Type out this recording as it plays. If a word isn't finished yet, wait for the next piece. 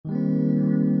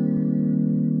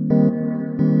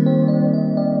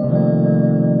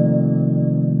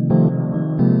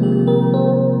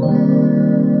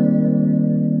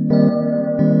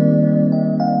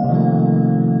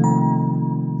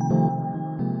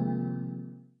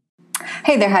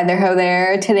Hey there, hi there, ho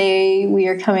there. Today we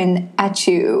are coming at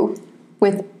you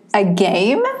with a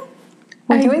game.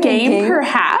 We're doing a game,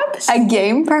 perhaps? A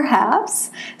game,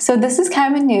 perhaps. So this is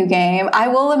kind of a new game. I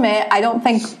will admit, I don't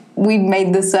think we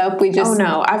made this up. Oh,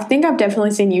 no. I think I've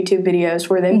definitely seen YouTube videos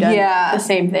where they've done the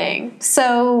same thing.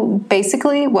 So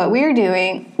basically what we are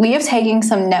doing, we have taken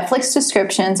some Netflix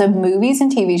descriptions of movies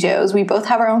and TV shows. We both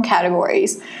have our own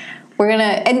categories.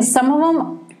 And some of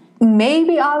them may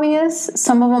be obvious.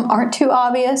 Some of them aren't too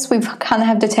obvious. We've kind of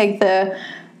have to take the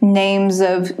names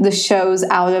of the shows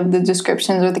out of the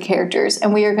descriptions or the characters.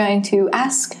 And we are going to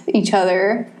ask each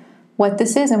other what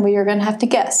this is, and we are going to have to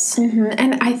guess. Mm-hmm.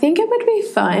 And I think it would be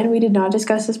fun, we did not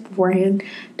discuss this beforehand,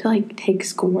 to take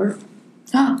score.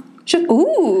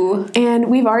 Ooh. And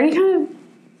we've already kind of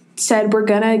said we're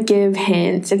going to give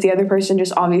hints if the other person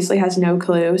just obviously has no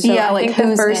clue. So I think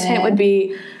the first hint would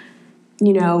be,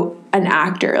 an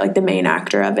actor, like the main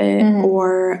actor of it,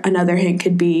 or another hint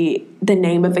could be the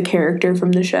name of the character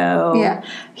from the show. Yeah.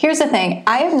 Here's the thing.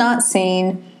 I have not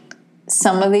seen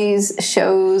some of these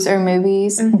shows or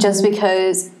movies just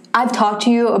because I've talked to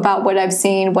you about what I've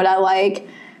seen, what I like.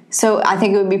 So I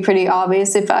think it would be pretty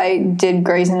obvious if I did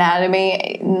Grey's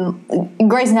Anatomy.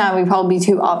 Grey's Anatomy would probably be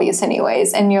too obvious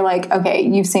anyways. And you're like, okay,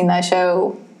 you've seen that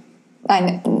show.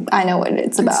 I know what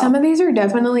it's about. Some of these are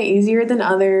definitely easier than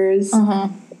others.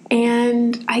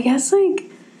 And I guess,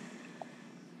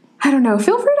 I don't know.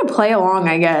 Feel free to play along,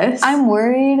 I guess. I'm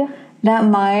worried that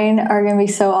mine are going to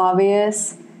be so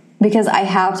obvious because I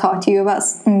have talked to you about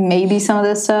maybe some of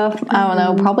this stuff. I don't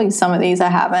know. Probably some of these I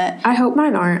haven't. I hope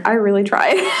mine aren't. I really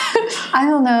tried. I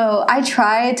don't know. I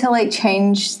tried to,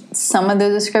 change some of the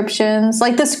descriptions.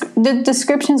 The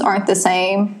descriptions aren't the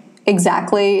same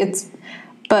exactly.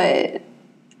 But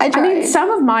I tried. I mean, some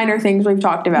of mine are things we've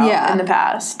talked about in the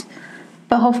past.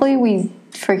 But hopefully we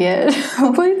forget.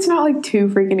 Hopefully it's not, too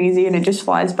freaking easy and it just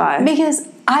flies by. Because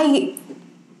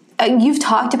you've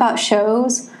talked about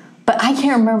shows, but I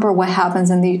can't remember what happens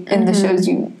in the shows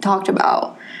you talked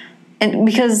about. And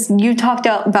because you talked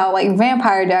about,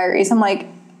 Vampire Diaries, I'm like,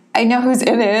 I know who's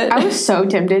in it. I was so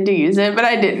tempted to use it, but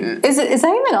I didn't. Is that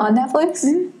even on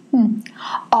Netflix?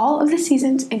 All of the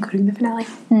seasons, including the finale.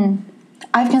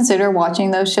 I've considered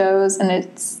watching those shows, and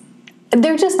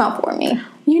they're just not for me.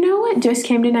 You know what just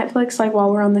came to Netflix,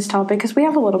 while we're on this topic, because we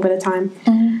have a little bit of time?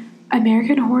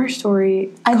 American Horror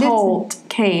Story Cult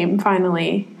came,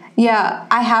 finally. Yeah,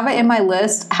 I have it in my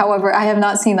list. However, I have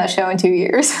not seen that show in 2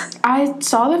 years. I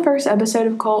saw the first episode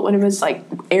of Cult when it was,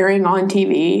 airing on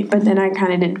TV, but then I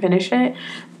kind of didn't finish it.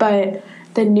 But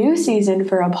the new season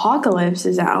for Apocalypse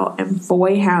is out, and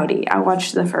boy howdy. I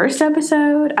watched the first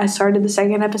episode. I started the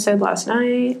second episode last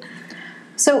night.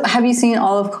 So, have you seen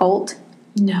all of Cult?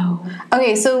 No.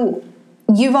 Okay, so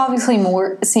you've obviously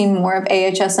seen more of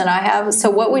AHS than I have. So,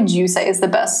 what would you say is the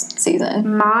best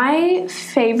season? My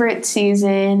favorite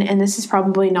season, and this is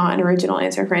probably not an original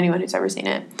answer for anyone who's ever seen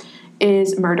it,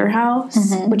 is Murder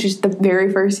House, which is the very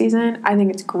first season. I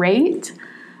think it's great.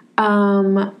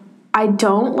 I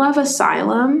don't love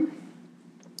Asylum.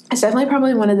 It's definitely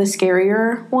probably one of the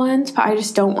scarier ones, but I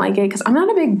just don't like it because I'm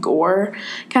not a big gore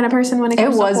kind of person when it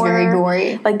comes to horror. It was very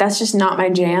gory. That's just not my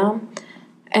jam.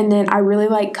 And then I really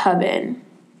like Coven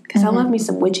because I love me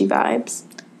some witchy vibes.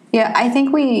 Yeah, I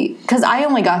think because I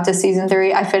only got to season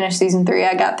 3. I finished season 3.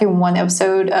 I got through one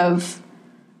episode of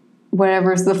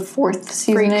whatever's the 4th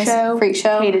season is. Freak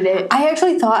Show. Hated it. I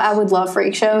actually thought I would love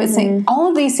Freak Show. All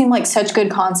of these seem like such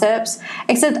good concepts,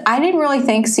 except I didn't really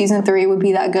think season 3 would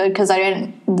be that good because I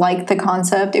didn't like the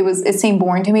concept. It seemed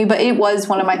boring to me, but it was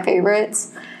one of my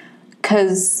favorites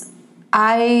because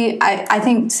I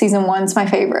think season 1's my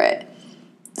favorite.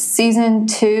 Season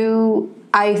 2,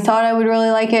 I thought I would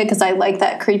really like it because I like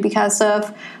that creepy cat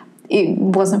stuff. It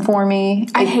wasn't for me.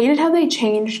 I hated how they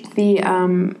changed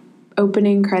the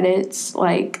opening credits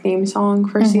theme song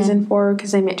for season 4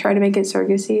 because they tried to make it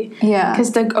circusy. Yeah,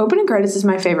 because the opening credits is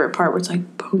my favorite part where it's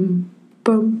boom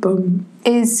boom boom.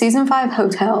 Is season 5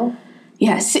 Hotel?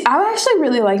 Yes, I actually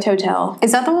really liked Hotel.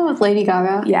 Is that the one with Lady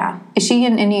Gaga? Yeah. Is she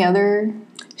in any other?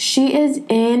 She is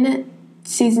in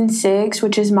season 6,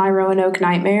 which is My Roanoke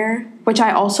Nightmare, which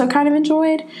I also kind of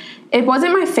enjoyed. It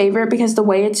wasn't my favorite because the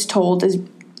way it's told is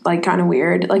kind of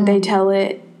weird. They tell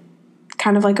it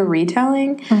kind of like a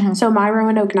retelling. So My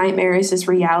Roanoke Nightmare is this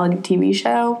reality TV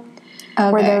show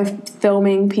where they're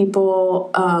filming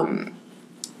people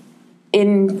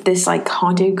in this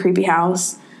haunted, creepy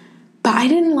house. But I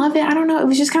didn't love it. I don't know. It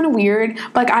was just kind of weird.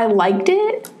 I liked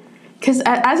it because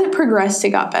as it progressed,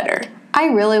 it got better. I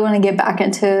really want to get back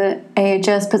into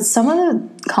AHS, but some of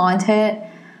the content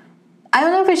I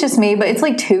don't know if it's just me, but it's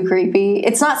like too creepy.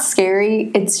 It's not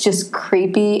scary. It's just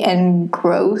creepy and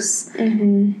gross.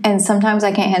 Mm-hmm. And sometimes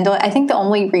I can't handle it. I think the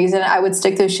only reason I would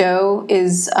stick to the show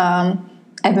is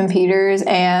Evan Peters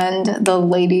and the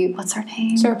lady, what's her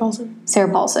name? Sarah Paulson.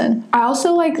 Sarah Paulson. I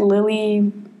also like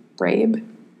Lily Rabe.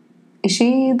 Is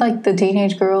she like the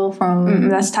teenage girl from...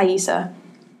 that's Taissa.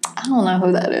 I don't know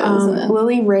who that is.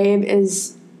 Lily Rabe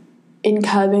is in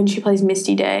Coven. She plays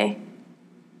Misty Day.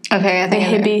 Okay, I think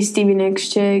the hippie Stevie Nicks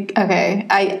chick. Okay,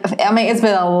 I mean it's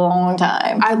been a long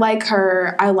time. I like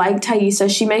her. I like Taissa.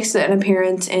 She makes an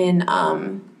appearance in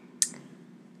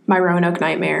My Roanoke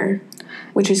Nightmare,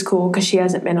 which is cool because she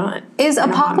hasn't been on. Is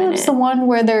Apocalypse the one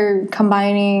where they're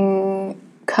combining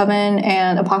Coven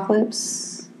and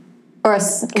Apocalypse, or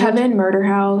Coven, Murder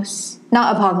House?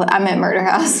 Not Apocalypse. I meant Murder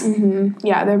House. Mm-hmm.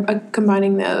 Yeah, they're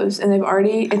combining those, and they've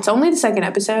already. It's only the second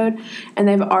episode, and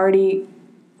they've already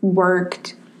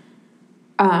worked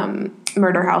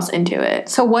Murder House into it.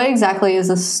 So what exactly is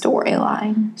the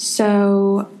storyline?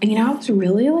 So, I was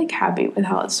really, like, happy with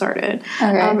how it started.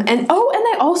 Okay. And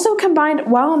they also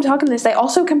combined, while I'm talking this, they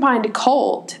also combined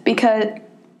Cult, because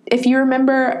if you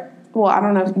remember, well, I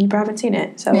don't know, you haven't seen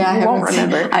it, so you won't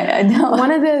remember. I know.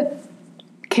 One of the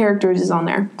characters is on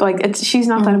there. Like, she's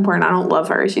not that important. I don't love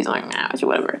her. She's like, nah,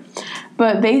 whatever.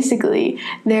 But basically,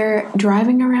 they're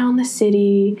driving around the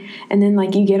city, and then,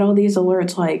 like, you get all these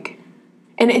alerts, like...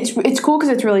 And it's cool because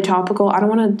it's really topical. I don't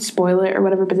want to spoil it or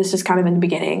whatever, but this is kind of in the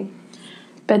beginning.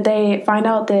 But they find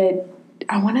out that,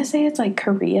 I want to say it's like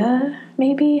Korea,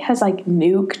 maybe, has like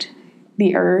nuked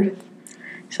the Earth.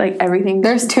 It's like everything.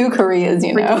 There's 2 Koreas,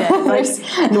 you know. Like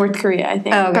North Korea, I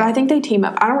think. Oh, okay. But I think they team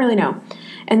up. I don't really know.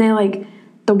 And they like,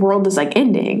 the world is like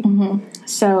ending. Mm-hmm.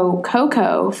 So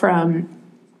Coco from,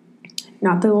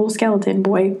 not the little skeleton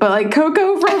boy, but like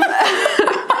Coco from...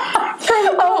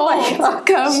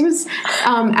 comes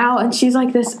out, and she's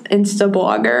like this Insta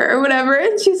blogger or whatever,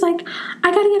 and she's like,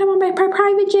 I gotta get him on my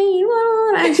private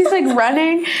jet, and she's like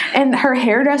running, and her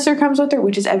hairdresser comes with her,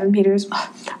 which is Evan Peters.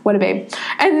 What a babe.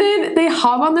 And then they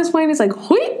hop on this plane, it's like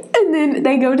whoosh, and then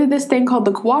they go to this thing called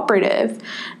the Cooperative,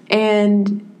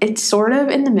 and it's sort of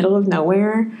in the middle of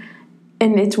nowhere,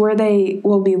 and it's where they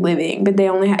will be living, but they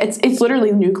only have, it's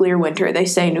literally nuclear winter. They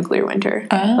say nuclear winter.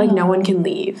 Like no one can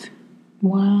leave.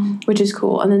 Wow. Which is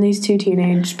cool. And then these 2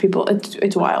 teenage people,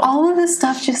 it's wild. All of this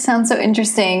stuff just sounds so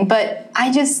interesting, but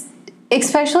I just,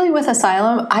 especially with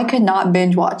Asylum, I could not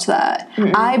binge watch that.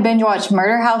 Mm-mm. I binge watched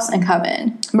Murder House and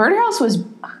Coven. Murder House was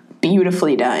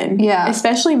beautifully done. Yeah.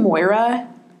 Especially Moira.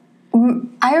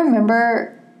 I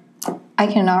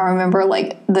cannot remember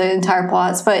like the entire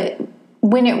plots, but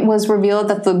when it was revealed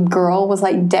that the girl was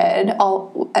like dead,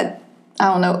 I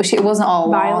don't know, it wasn't all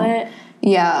along. Violet.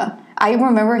 Yeah. I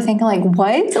remember thinking, like,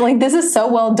 what? Like, this is so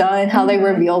well done, how they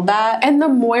revealed that. And the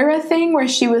Moira thing where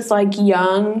she was, like,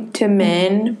 young to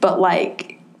men, but,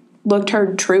 like, looked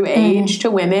her true age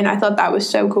to women, I thought that was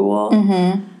so cool.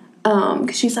 Mm-hmm.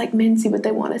 'Cause she's like, men see what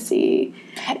they want to see.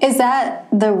 Is that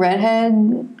the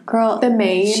redhead girl? The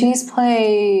maid. She's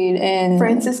played in...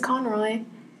 Frances Conroy.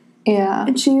 Yeah.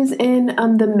 And she was in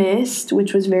The Mist,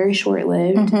 which was very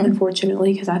short-lived,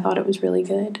 unfortunately, because I thought it was really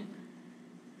good.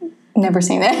 Never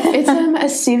seen it.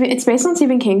 It's based on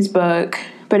Stephen King's book,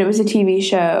 but it was a TV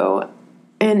show.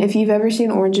 And if you've ever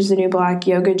seen Orange is the New Black,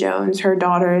 Yoga Jones, her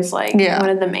daughter is like one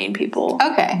of the main people.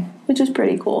 Okay. Which is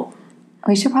pretty cool.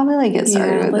 We should probably like get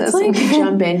started with let's this. Like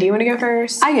jump in. Do you want to go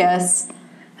first? I guess.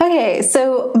 Okay,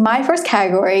 so my first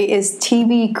category is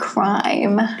TV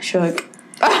crime. Shook.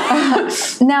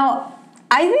 Now,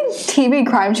 I think TV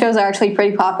crime shows are actually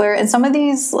pretty popular, and some of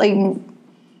these, like,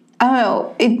 I don't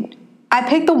know, I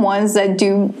picked the ones that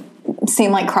do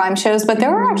seem like crime shows, but there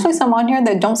are actually some on here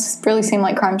that don't really seem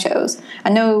like crime shows.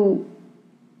 I know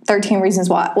 13 Reasons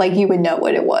Why, like, you would know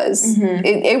what it was. Mm-hmm.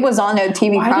 It was on a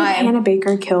TV crime. Why did Hannah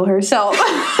Baker kill herself?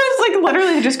 It's like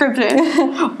literally the description.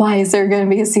 Why is there going to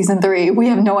be a season 3? We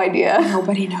have no idea.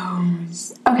 Nobody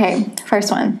knows. Okay,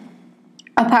 first one.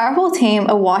 A powerful team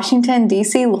of Washington,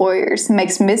 D.C. lawyers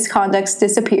makes misconducts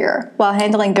disappear while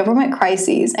handling government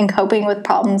crises and coping with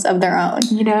problems of their own.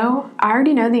 You know, I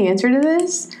already know the answer to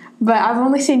this, but I've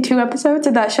only seen 2 episodes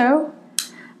of that show.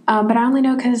 But I only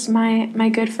know because my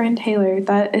good friend Taylor,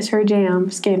 that is her jam,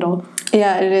 Scandal.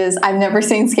 Yeah, it is. I've never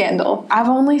seen Scandal. I've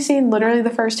only seen literally the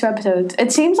first 2 episodes.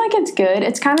 It seems like it's good.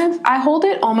 It's kind of, I hold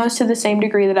it almost to the same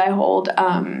degree that I hold,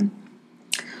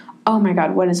 oh my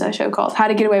god, what is that show called? How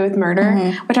to Get Away with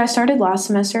Murder, which I started last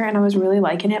semester and I was really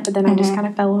liking it, but then I just kind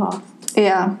of fell off.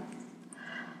 Yeah.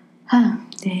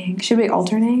 Dang. Should we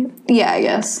alternate? Yeah, I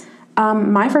guess.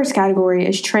 My first category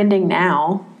is trending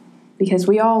now, because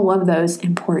we all love those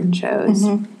important shows.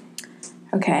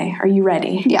 Okay, are you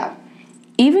ready? Yeah.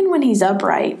 Even when he's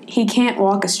upright, he can't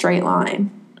walk a straight line.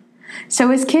 So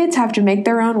his kids have to make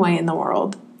their own way in the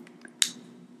world.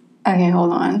 Okay,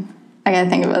 hold on. I gotta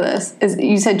think about this.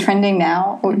 You said trending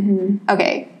now?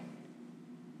 Okay.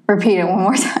 Repeat it one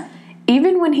more time.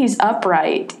 Even when he's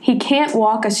upright, he can't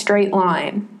walk a straight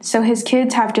line. So his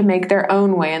kids have to make their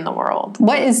own way in the world.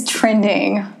 What is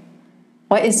trending?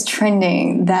 What is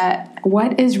trending that...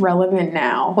 What is relevant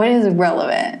now? What is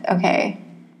relevant? Okay.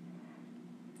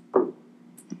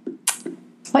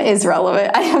 What is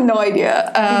relevant? I have no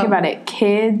idea. Think about it.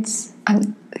 Kids.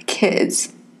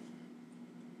 Kids.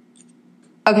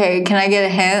 Okay, can I get a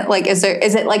hint? Like, is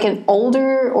it like an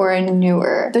older or a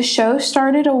newer? The show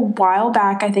started a while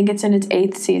back. I think it's in its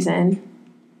 8th season.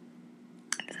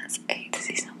 That's 8th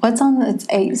season. What's on its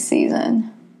 8th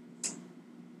season?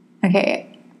 Okay.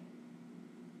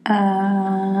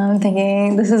 I'm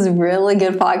thinking this is a really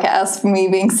good podcast for me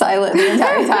being silent the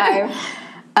entire time.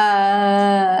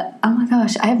 Oh my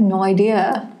gosh, I have no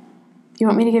idea. Do you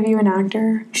want me to give you an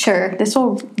actor? Sure. This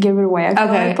will give it away, I feel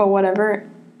like, but whatever.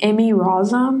 Emmy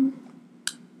Rossum.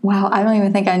 Wow, I don't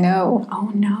even think I know.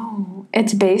 Oh no.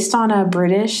 It's based on a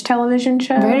British television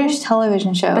show. British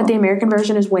television show. But the American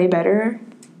version is way better.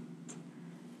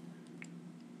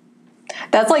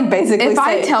 That's like basically... If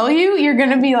I tell you, you're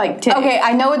going to be like... ticked. Okay,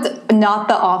 I know it's not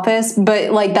The Office,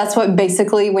 but like that's what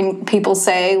basically when people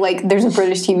say like there's a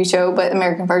British TV show but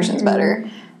American version's better.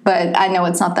 But I know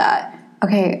it's not that.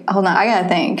 Okay, hold on. I gotta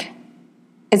think.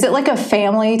 Is it like a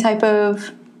family type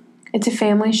of... It's a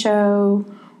family show.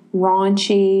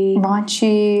 Raunchy.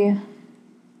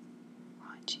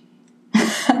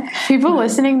 People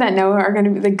listening that know are going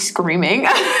to be like screaming.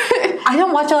 I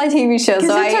don't watch a lot of TV shows,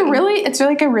 so it's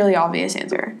like a really obvious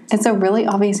answer. It's a really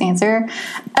obvious answer.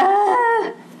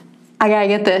 I gotta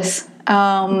get this.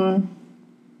 Do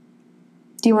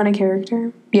you want a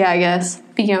character? Yeah, I guess.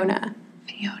 Fiona.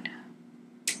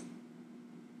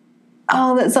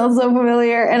 Oh, that sounds so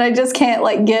familiar, and I just can't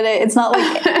like get it. It's not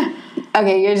like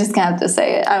okay, you're just gonna have to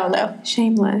say it. I don't know.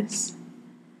 Shameless.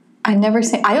 I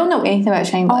don't know anything about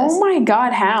Shameless. Oh my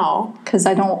god, how? Because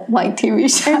I don't like TV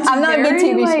shows. I'm not a big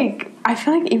TV show. I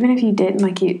feel like even if you didn't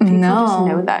like it, people just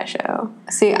know that show.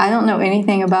 See, I don't know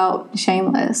anything about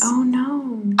Shameless. Oh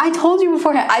no. I told you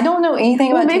beforehand, I don't know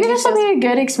anything about maybe TV this will be a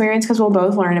good experience because we'll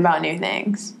both learn about new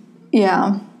things.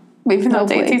 Yeah. Even though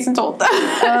it's 8 seasons old.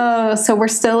 So we're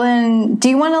still in... Do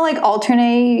you want to like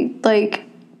alternate like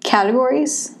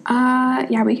categories?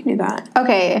 Yeah, we can do that.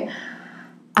 Okay.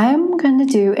 I'm going to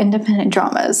do independent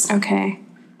dramas. Okay.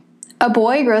 A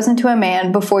boy grows into a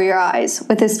man before your eyes,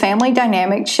 with his family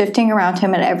dynamic shifting around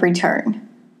him at every turn.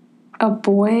 A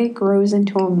boy grows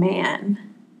into a man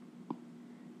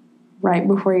right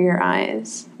before your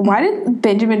eyes. Why did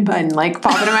Benjamin Button like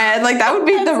pop into my head? Like that would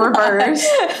be the reverse.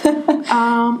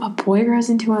 A boy grows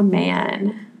into a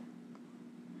man.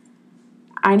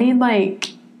 I need like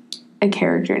a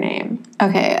character name.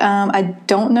 Okay, I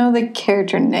don't know the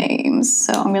character names,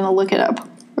 so I'm going to look it up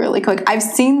really quick. I've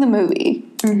seen the movie,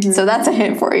 so that's a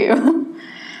hint for you.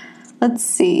 Let's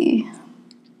see.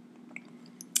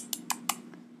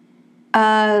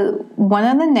 One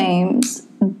of the names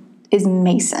is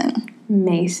Mason.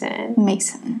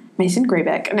 Mason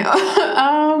Graybeck.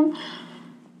 No.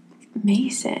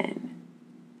 Mason.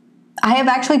 I have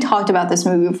actually talked about this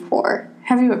movie before.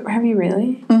 Have you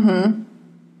really? Mm-hmm.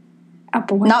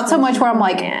 Not so much where I'm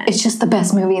like, man. It's just the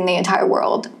best movie in the entire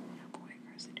world.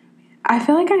 I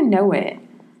feel like I know it.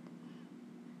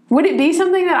 Would it be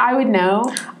something that I would know?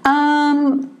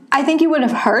 I think you would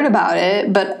have heard about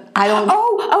it, but I don't...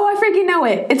 Oh, I freaking know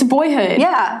it. It's Boyhood.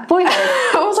 Yeah, Boyhood.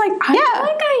 I was like, I feel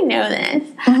like I know this.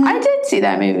 Mm-hmm. I did see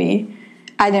that movie.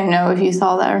 I didn't know if you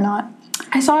saw that or not.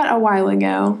 I saw it a while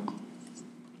ago.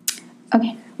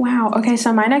 Okay. Wow. Okay,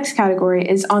 so my next category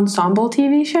is ensemble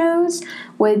TV shows,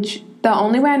 which the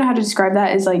only way I know how to describe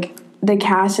that is like the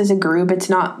cast is a group. It's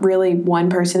not really one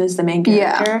person is the main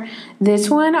character. Yeah. This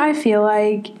one I feel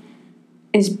like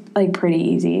is like pretty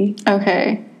easy.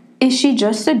 Okay. Is she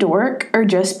just a dork or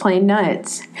just plain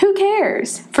nuts? Who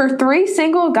cares? For 3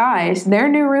 single guys, their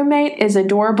new roommate is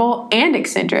adorable and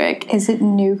eccentric. Is it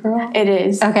New Girl? It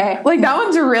is. Okay. Like, that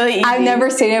one's really easy. I've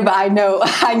never seen it, but I knew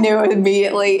it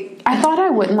immediately. I thought I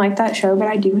wouldn't like that show, but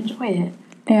I do enjoy it.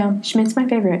 Yeah. Schmidt's my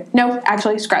favorite. No,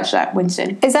 actually, scratch that.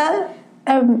 Winston. Is that,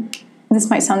 this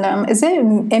might sound dumb, is it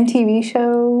an MTV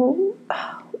show?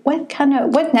 What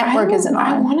network is it on?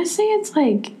 I want to say it's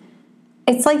like...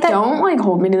 It's like that. Don't like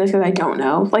hold me to this because I don't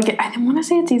know. Like I want to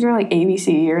say it's either like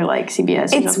ABC or like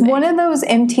CBS. It's one of those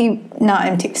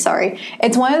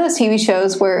It's one of those TV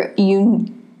shows where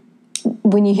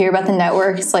when you hear about the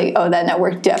network, it's like, oh, that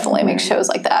network definitely makes shows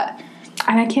like that.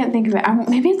 And I can't think of it.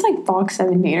 Maybe it's like Fox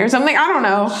 17 or something. I don't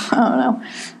know.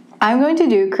 I'm going to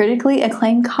do critically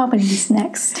acclaimed comedies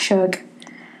next. Shook.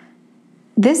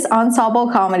 This ensemble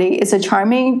comedy is a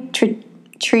charming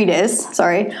treatise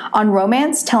on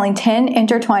romance, telling 10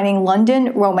 intertwining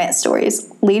London romance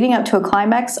stories, leading up to a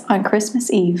climax on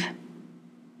Christmas Eve.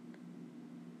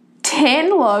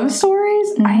 10 love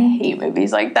stories? Mm-hmm. I hate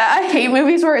movies like that. I hate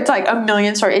movies where it's like a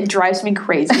million stories. It drives me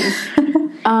crazy.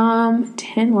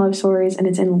 10 love stories, and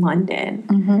it's in London.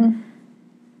 Mm-hmm.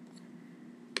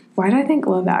 Why did I think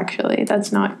Love Actually?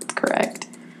 That's not correct.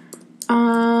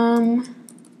 Love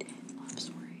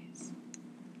stories.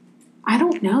 I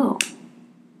don't know.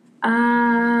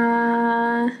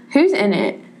 Who's in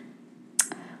it?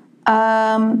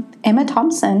 Emma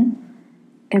Thompson.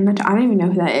 I don't even know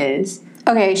who that is.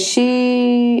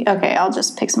 Okay, I'll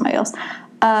just pick somebody else.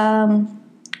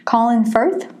 Colin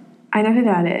Firth. I know who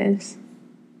that is.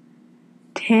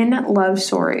 10 love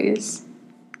stories.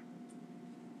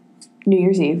 New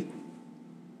Year's Eve.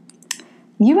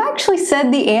 You actually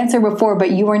said the answer before,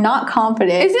 but you were not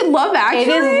confident. Is it Love Actually? It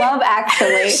is Love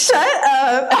Actually. Shut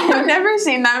up. I've never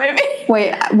seen that movie.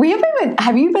 Wait,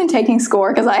 have you been taking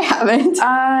score? Because I haven't.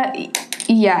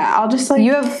 Yeah, I'll just like...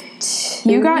 You have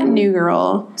 2. You got New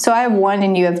Girl. So I have 1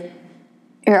 and you have...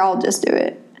 Here, I'll just do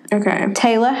it. Okay.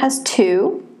 Taylor has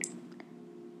 2.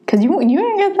 Because you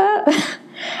didn't get that.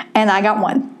 And I got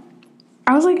 1.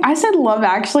 I was like, I said Love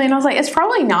Actually, and I was like, it's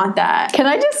probably not that. Can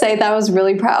I just say that I was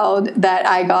really proud that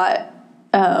I got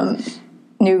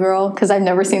New Girl, because I've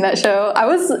never seen that show. I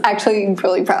was actually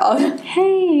really proud.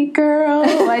 Hey, girl,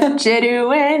 what you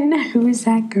doing? Who's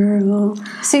that girl?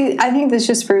 See, I think this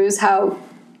just proves how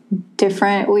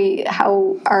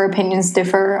how our opinions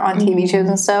differ on TV shows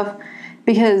and stuff,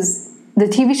 because the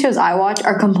TV shows I watch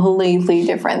are completely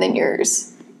different than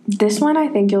yours. This one I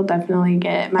think you'll definitely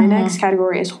get. My next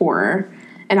category is horror.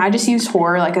 And I just use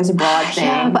horror like as a broad thing.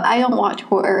 Yeah, but I don't watch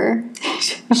horror.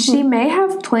 She may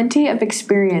have plenty of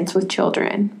experience with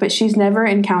children, but she's never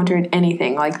encountered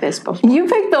anything like this before. You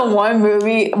picked the one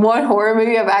horror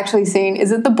movie I've actually seen.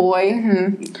 Is it The Boy?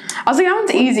 Mm-hmm. I was like, that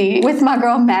one's easy. With my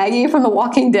girl Maggie from The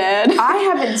Walking Dead. I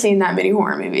haven't seen that many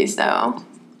horror movies, though.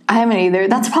 I haven't either.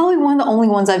 That's probably one of the only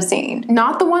ones I've seen.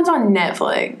 Not the ones on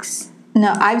Netflix.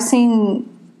 No, I've seen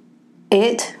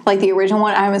it, like the original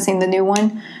one. I haven't seen the new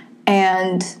one.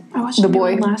 And I watched The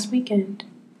Boy last weekend.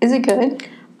 Is it good?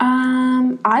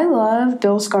 I love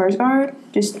Bill Skarsgård,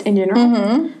 just in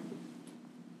general.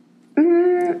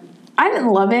 I didn't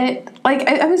love it. Like,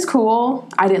 it was cool.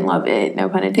 I didn't love it, no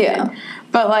pun intended. Yeah.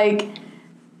 But, like,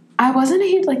 I wasn't a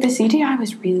huge, like, the CGI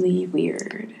was really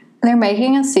weird. They're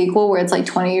making a sequel where it's, like,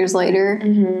 20 years later.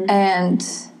 And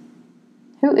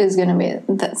who is going to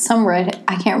be that? Some redhead.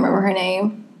 I can't remember her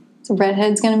name. So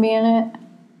redhead's going to be in it.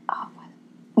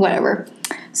 Whatever.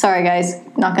 Sorry, guys.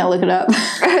 Not gonna look it up.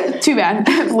 Too bad.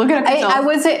 Look it up yourself.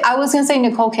 I was gonna say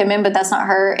Nicole Kidman, but that's not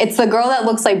her. It's the girl that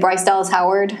looks like Bryce Dallas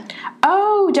Howard.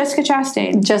 Oh, Jessica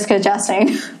Chastain. Jessica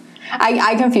Chastain.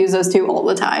 I confuse those two all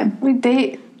the time.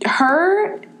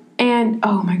 Her and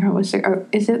oh my god,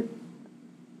 is it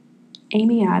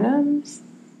Amy Adams?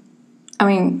 I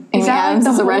mean, Amy Adams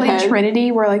is a redhead.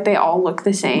 Trinity where like they all look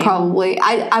the same. Probably.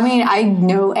 I mean, I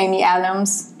know Amy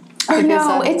Adams. Oh,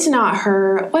 no, it's not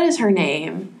her. What is her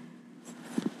name?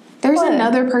 There's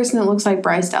another person that looks like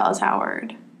Bryce Dallas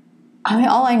Howard. I mean,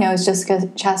 all I know is Jessica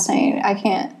Chastain. I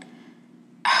can't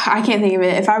think of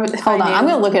it. Hold on, I'm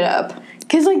gonna look it up.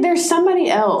 Because like, there's somebody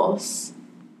else.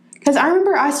 Because I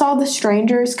remember I saw The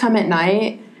Strangers Come at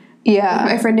Night. Yeah,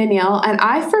 with my friend Danielle, and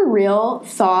I for real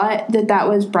thought that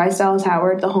was Bryce Dallas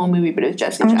Howard the whole movie, but it was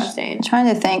Jessica Chastain. I'm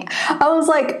trying to think. I was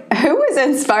like, who was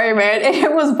in Spider-Man? And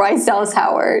it was Bryce Dallas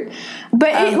Howard.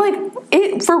 But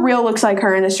it for real looks like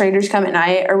her in The Strangers Come at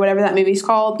Night or whatever that movie's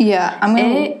called. Yeah,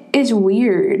 it is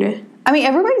weird. I mean,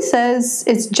 everybody says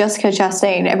it's Jessica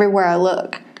Chastain everywhere I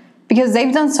look because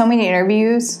they've done so many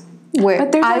interviews where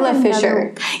Isla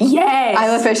Fisher. Yes,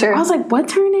 Isla Fisher. I was like,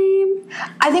 what's her name?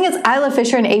 I think it's Isla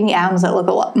Fisher and Amy Adams that look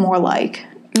a lot more like.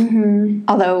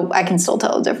 Although I can still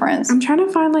tell the difference. I'm trying to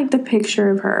find like the picture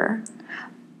of her.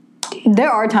 There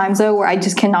are times though where I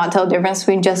just cannot tell the difference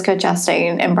between Jessica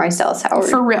Chastain and Bryce Dallas Howard.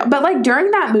 For real. But like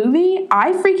during that movie,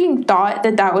 I freaking thought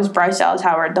that was Bryce Dallas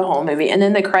Howard the whole movie. And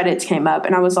then the credits came up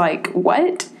and I was like,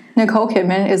 what? Nicole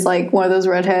Kidman is like one of those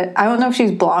redhead. I don't know if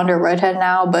she's blonde or redhead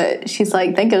now, but she's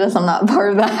like, thank goodness I'm not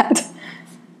part of that.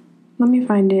 Let me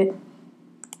find it.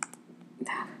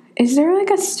 Is there like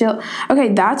a still? Okay,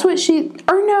 that's what she.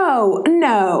 Or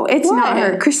no, it's not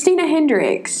her. Christina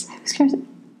Hendricks.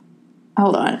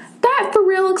 Hold on. That for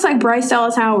real looks like Bryce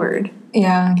Dallas Howard.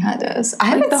 Yeah, it kind of does. I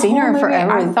haven't The seen her in whole movie,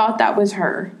 forever. I thought that was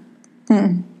her.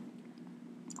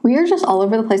 We are just all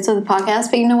over the place with the podcast,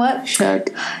 but you know what? Shook.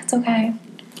 It's okay.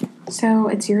 So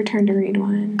it's your turn to read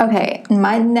one. Okay,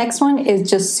 my next one is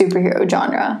just superhero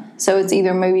genre. So it's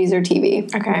either movies or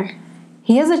TV. Okay.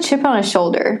 He has a chip on his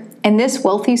shoulder. In this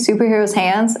wealthy superhero's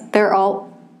hands, that's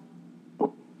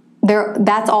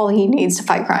all he needs to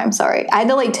fight crime. Sorry. I had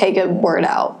to like take a word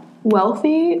out.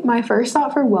 Wealthy. My first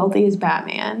thought for wealthy is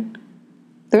Batman.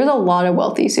 There's a lot of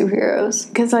wealthy superheroes.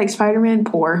 Because like Spider-Man,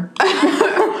 poor.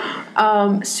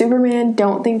 Superman,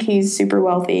 don't think he's super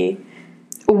wealthy.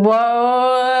 Whoa.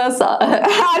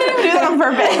 I didn't do that on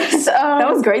purpose. That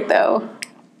was great though.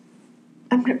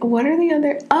 What are the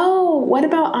other? Oh, what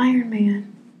about Iron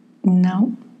Man?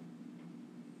 No.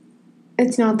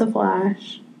 It's not The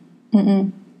Flash.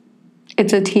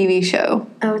 It's a TV show.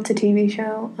 Oh, it's a TV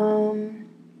show.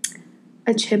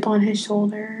 A chip on his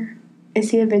shoulder.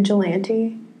 Is he a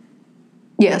vigilante?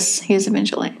 Yes, he is a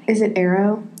vigilante. Is it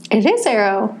Arrow? It is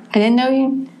Arrow. I didn't know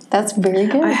you. That's very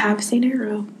good. I have seen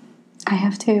Arrow. I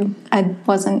have too. I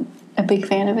wasn't a big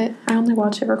fan of it. I only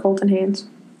watch it for Colton Haynes.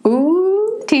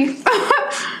 Ooh, teeth.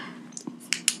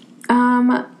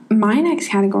 My next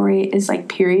category is like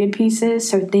period pieces,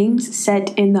 so things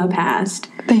set in the past.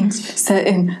 Things set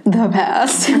in the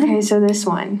past. Okay, so this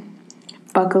one.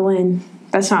 Buckle in.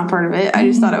 That's not part of it. I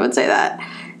just thought I would say that.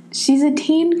 She's a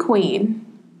teen queen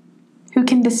who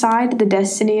can decide the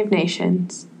destiny of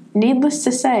nations. Needless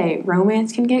to say,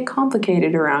 romance can get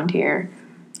complicated around here.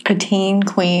 A teen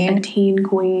queen. A teen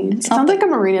queen. It sounds like a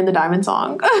Marina and the Diamond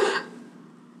song.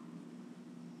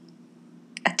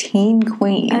 A teen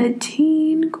queen. A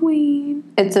teen queen.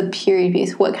 It's a period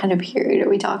piece. What kind of period are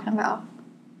we talking about?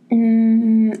 I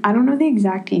don't know the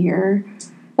exact year.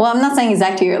 Well, I'm not saying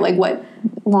exact year. Like what?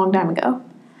 Long time ago.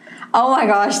 Oh my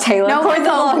gosh, Taylor. No, like a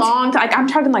long time. Like, I'm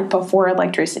talking like before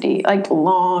electricity. Like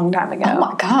long time ago. Oh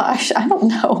my gosh, I don't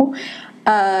know.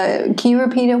 Can you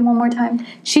repeat it one more time?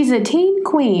 She's a teen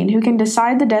queen who can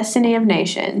decide the destiny of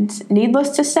nations. Needless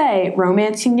to say,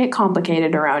 romance can get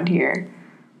complicated around here.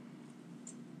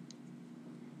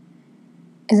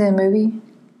 Is it a movie?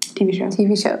 TV show.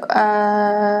 TV show.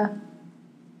 I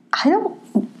don't.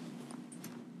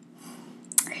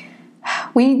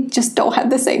 We just don't have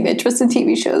the same interest in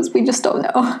TV shows. We just don't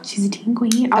know. She's a teen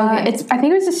queen. Okay. I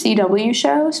think it was a CW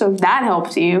show, so if that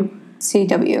helps you.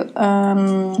 CW.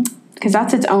 Because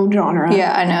that's its own genre.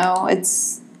 Yeah, I know.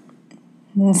 It's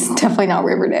definitely not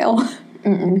Riverdale.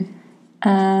 Who's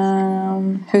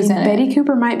in Betty it?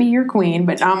 Cooper might be your queen,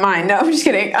 but not mine. No, I'm just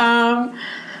kidding.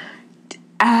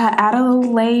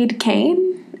 Adelaide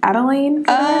Kane? Adelaide?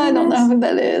 I don't know who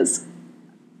that is.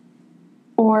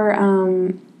 Or,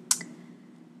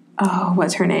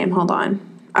 what's her name? Hold on.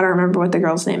 I don't remember what the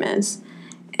girl's name is.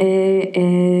 It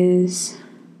is...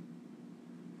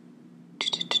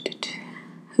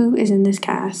 Who is in this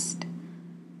cast?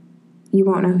 You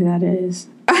won't know who that is.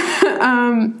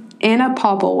 Anna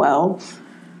Popplewell.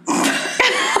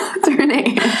 That's her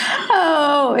name.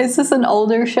 Oh, is this an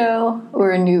older show or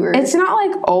a newer? It's not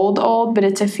like old, but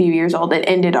it's a few years old. It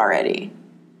ended already.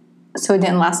 So it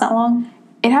didn't last that long?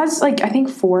 It has, like, I think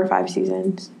 4 or 5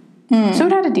 seasons. So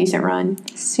it had a decent run.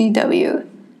 CW.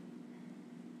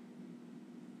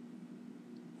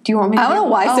 Do you want me to I don't know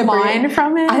why a line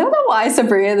from it? I don't know why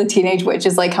Sabrina the Teenage Witch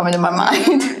is like coming to my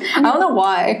mind. I don't know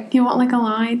why. You want like a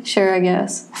line? Sure, I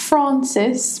guess.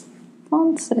 Francis.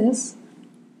 Francis.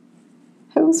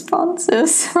 Who's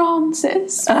Francis?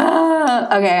 Francis. Okay,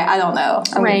 I don't know.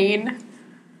 Rain.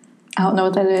 I don't know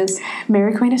what that is.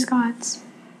 Mary Queen of Scots.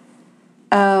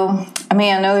 Oh, I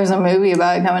mean, I know there's a movie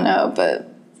about it coming up, but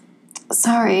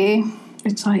sorry.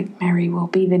 It's like Mary will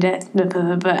be the death,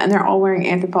 and they're all wearing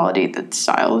Anthropologie. The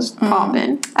style is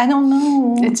popping. I don't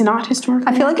know. It's not historical.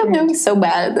 I feel like I'm doing so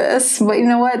bad at this, but you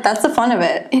know what? That's the fun of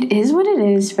it. It is what it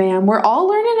is, fam. We're all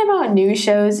learning about new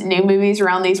shows, new movies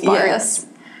around these parts. Yes.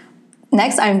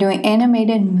 Next, I'm doing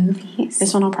animated movies.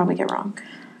 This one I'll probably get wrong.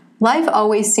 Life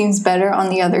always seems better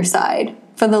on the other side.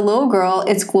 For the little girl,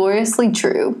 it's gloriously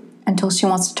true until she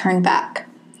wants to turn back.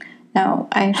 No,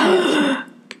 I actually...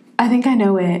 I think I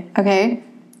know it. Okay.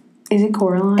 Is it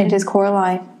Coraline? It is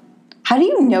Coraline. How do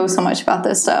you know so much about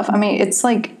this stuff? I mean, it's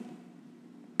like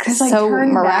Because like so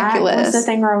Turn miraculous. Back was the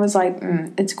thing where I was like,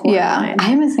 it's Coraline. Yeah, I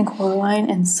haven't seen Coraline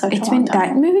in such a long time.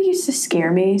 That movie used to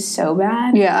scare me so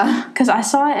bad. Yeah. Because I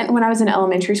saw it when I was in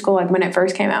elementary school, like when it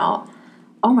first came out.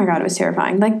 Oh my god, it was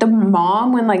terrifying. Like the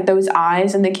mom, when like those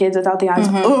eyes and the kids without the eyes.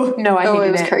 Oh no, I hated it.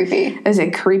 It was creepy. It was a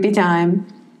creepy time.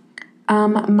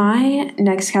 My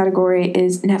next category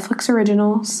is Netflix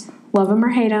originals. Love them or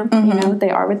hate them. You know,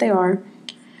 they are what they are.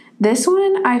 This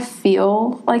one I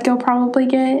feel like you'll probably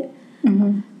get.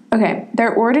 Mm-hmm. Okay.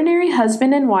 They're ordinary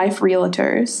husband and wife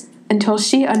realtors until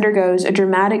she undergoes a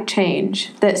dramatic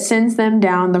change that sends them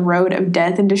down the road of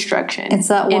death and destruction. It's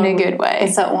that one in a good way.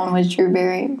 It's that one with Drew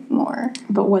Barrymore.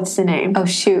 But what's the name? Oh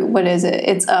shoot, what is it?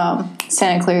 It's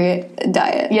Santa Clarita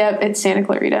Diet. Yep, it's Santa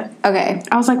Clarita. Okay.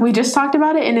 I was like, we just talked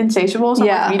about it in Insatiable, so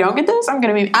Yeah. if you don't get this, I'm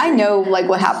gonna be. I know like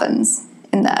what happens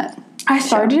in that. I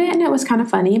started it and it was kind of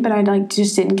funny, but I like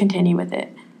just didn't continue with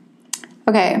it.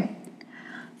 Okay.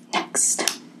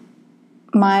 Next.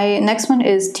 My next one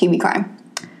is TV crime.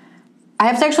 I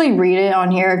have to actually read it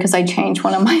on here because I changed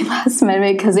one of my last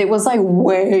minute because it was like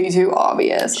way too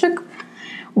obvious.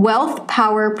 Wealth,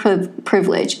 power,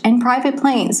 privilege, and private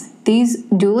planes. These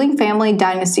dueling family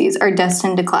dynasties are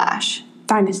destined to clash.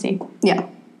 Dynasty. Yeah.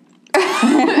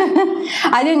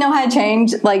 I didn't know how to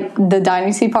change like the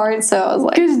dynasty part, so I was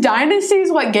like, Because Dynasty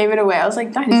is what gave it away. I was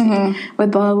like, Dynasty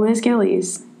with Liz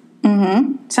Gillies.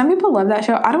 Mm-hmm. Some people love that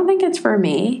show. I don't think it's for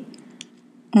me.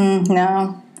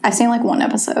 No. I've seen like one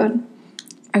episode.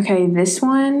 Okay, this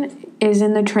one is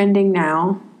in the trending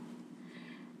now.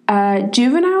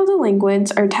 Juvenile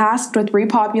delinquents are tasked with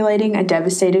repopulating a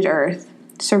devastated Earth.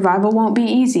 Survival won't be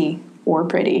easy or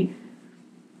pretty.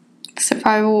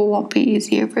 Survival won't be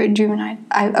easier for a juvenile.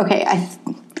 I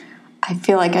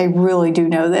feel like I really do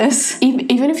know this.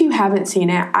 Even if you haven't seen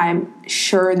it, I'm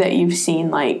sure that you've seen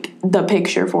like the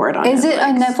picture for it on Netflix. Is it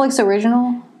a Netflix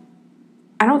original?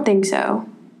 I don't think so.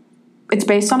 It's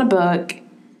based on a book.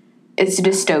 It's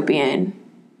dystopian.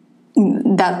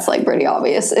 That's like pretty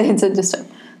obvious. It's a dystopian.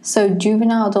 So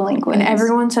juvenile delinquents. And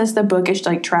everyone says the book is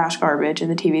like trash garbage and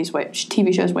the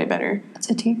TV show's way better. It's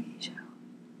a TV show.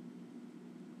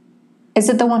 Is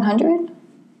it The 100?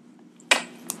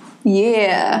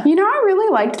 Yeah. You know, I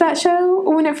really liked that show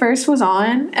when it first was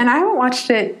on, and I haven't watched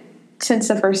it since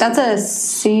the first That's a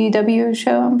CW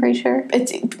show, I'm pretty sure.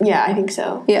 Yeah, I think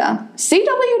so. Yeah.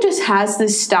 CW just has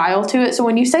this style to it, so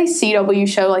when you say CW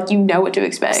show, like, you know what to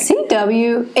expect.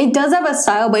 CW, it does have a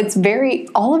style, but it's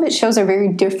all of its shows are very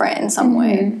different in some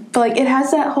way. But, like, it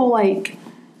has that whole, like,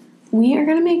 we are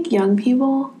going to make young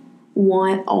people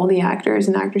want all the actors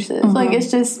and actresses. Like, it's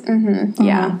just,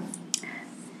 yeah.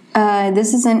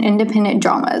 This is in independent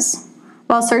dramas.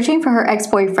 While searching for her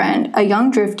ex-boyfriend, a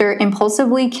young drifter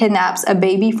impulsively kidnaps a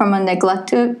baby from a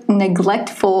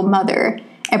neglectful mother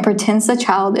and pretends the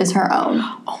child is her own.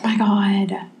 Oh my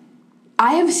god.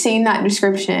 I have seen that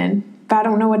description, but I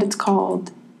don't know what it's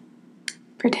called.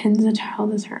 Pretends the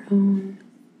child is her own.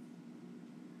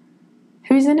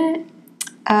 Who's in it?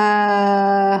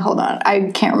 Hold on.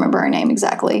 I can't remember her name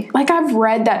exactly. Like, I've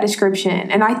read that description,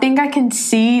 and I think I can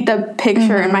see the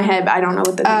picture in my head, but I don't know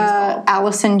what the name is called.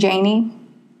 Allison Janney.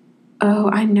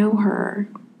 Oh, I know her.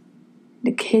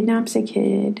 The kidnaps a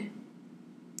kid.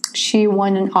 She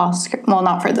won an Oscar. Well,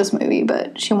 not for this movie,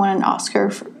 but she won an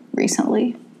Oscar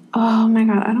recently. Oh my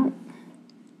god, I don't...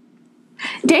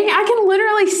 Dang, I can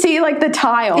literally see, like, the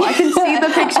tile. I can see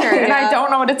the picture, and I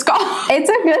don't know what it's called. It's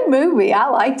a good movie. I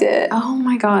liked it. Oh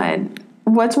my god.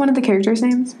 What's one of the characters'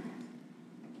 names?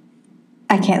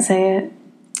 I can't say it.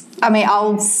 I mean,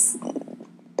 I'll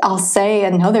say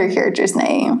another character's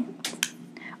name.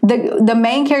 The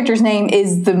main character's name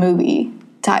is the movie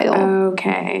title.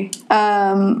 Okay.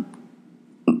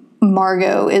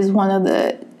 Margot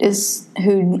is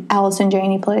who Allison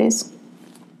Janney plays.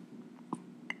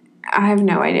 I have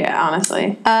no idea,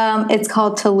 honestly. It's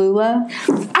called Tallulah.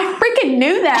 I freaking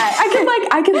knew that.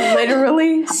 I could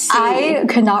literally see. I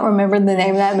could not remember the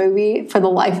name of that movie for the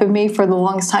life of me for the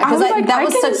longest time. I was like, I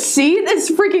can see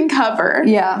this freaking cover.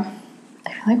 Yeah.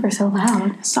 I feel like we're so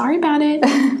loud. Sorry about it.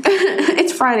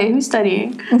 It's Friday. Who's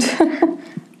studying?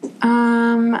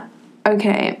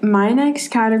 Okay. My next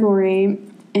category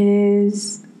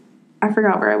is... I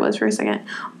forgot where I was for a second.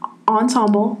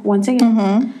 Ensemble, once again.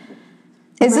 Mm-hmm.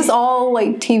 Is this all,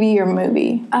 like, TV or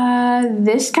movie?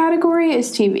 This category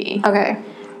is TV. Okay.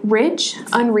 Rich,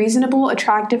 unreasonable,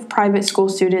 attractive private school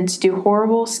students do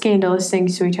horrible, scandalous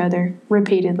things to each other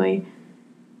repeatedly.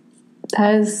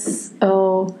 That is...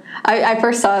 Oh... I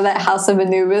first saw that House of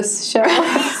Anubis show.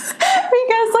 Because,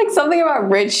 like, something about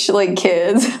rich, like,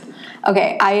 kids.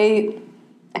 Okay, I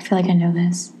feel like I know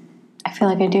this. I feel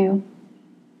like I do.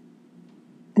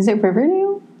 Is it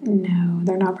Riverdale? No,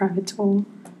 they're not private school.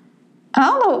 I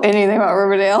don't know anything about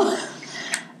Riverdale.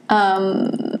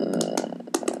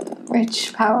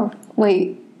 Rich power.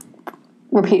 Wait.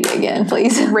 Repeat it again,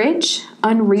 please. Rich,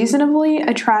 unreasonably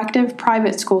attractive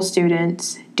private school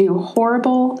students do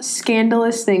horrible,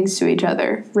 scandalous things to each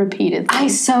other repeatedly. I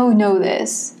so know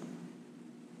this.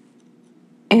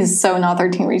 It is so not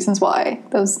 13 Reasons Why.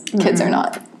 Those kids are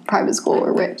not private school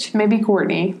or rich. Maybe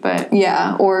Courtney, but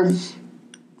Yeah, or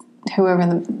whoever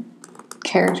the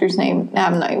character's name.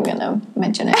 I'm not even gonna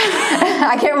mention it.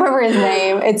 I can't remember his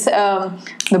name. It's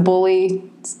the bully.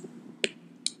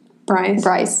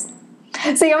 Bryce.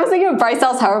 See, I was thinking of Bryce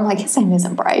Dallas Howard. I'm like, his name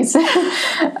isn't Bryce.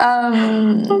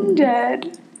 I'm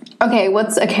dead. Okay,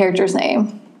 what's a character's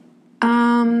name?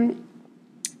 I'm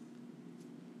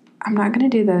not gonna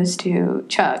do those two.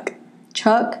 Chuck.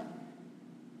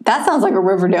 That sounds like a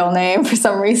Riverdale name for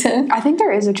some reason. I think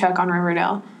there is a Chuck on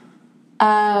Riverdale.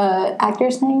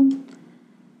 Actor's name?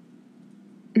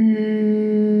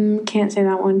 Can't say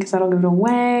that one because that'll give it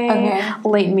away. Okay.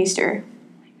 Leighton Meester.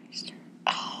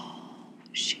 Oh,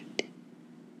 shoot.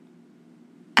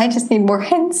 I just need more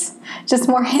hints. Just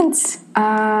more hints.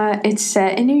 It's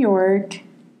set in New York.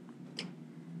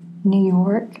 New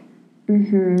York?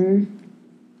 Mm-hmm.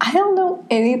 I don't know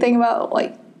anything about,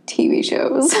 like, TV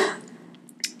shows.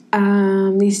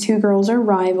 These two girls are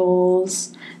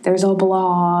rivals. There's a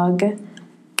blog.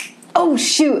 Oh,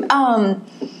 shoot.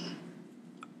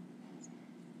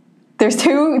 There's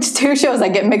two shows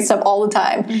that get mixed up all the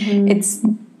time. Mm-hmm. It's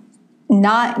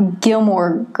not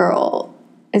Gilmore Girl.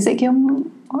 Is it Gilmore?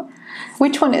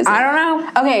 Which one is it? I don't know.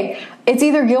 Okay, it's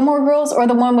either Gilmore Girls or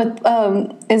the one with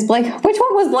is Blake. Which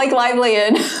one was Blake Lively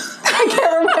in? I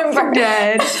can't remember.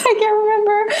 Dead. I can't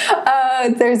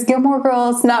remember. There's Gilmore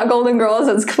Girls, not Golden Girls.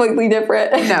 It's completely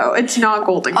different. No, it's not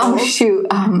Golden Girls. Oh shoot.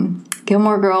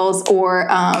 Gilmore Girls or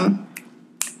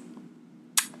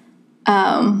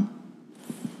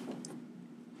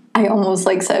I almost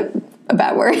like said a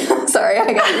bad word. Sorry,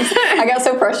 I got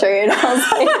so frustrated. I was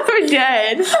like, I'm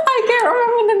dead. I can't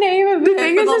remember the name of the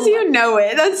thing is you know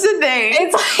it. That's the thing.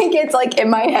 It's like in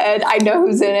my head. I know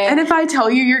who's in it. And if I tell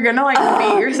you, you're gonna like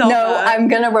beat yourself no, up. I'm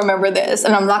gonna remember this,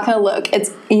 and I'm not gonna look.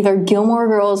 It's either Gilmore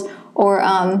Girls or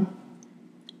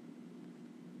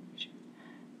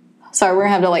Sorry, we're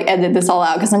gonna have to like edit this all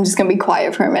out because I'm just gonna be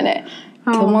quiet for a minute.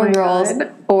 Gilmore Girls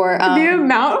or the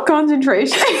amount of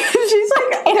concentration. She's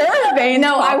like in her veins.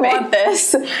 No, I want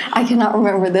this. I cannot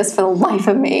remember this for the life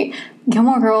of me.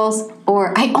 Gilmore Girls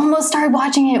or I almost started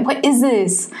watching it. What is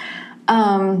this?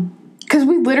 Because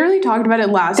we literally talked about it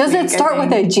last week. Does it start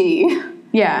with a G?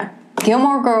 Yeah.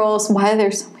 Gilmore Girls. Why are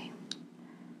there so many?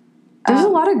 There's a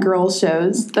lot of girls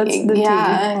shows. That's the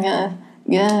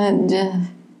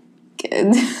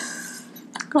good.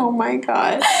 Oh my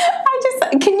god.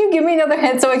 Can you give me another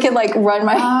hint so I can like run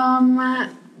my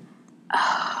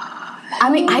I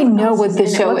mean, I know what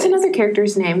this show is. What's another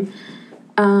character's name?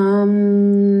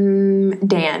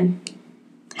 Dan.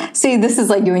 See, this is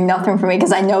like doing nothing for me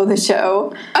because I know the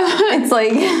show. It's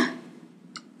like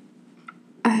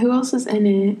who else is in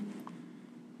it?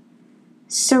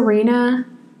 Serena.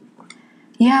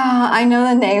 Yeah, I know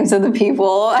the names of the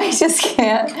people. I just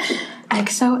can't.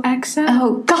 XOXO?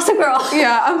 Oh, Gossip Girl.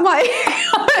 Yeah, I'm like,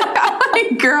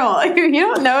 girl, if you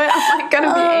don't know it, I'm like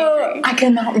gonna be angry. I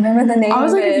cannot remember the name. I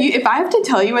was of like, it. If I have to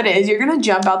tell you what it is, you're gonna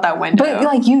jump out that window. But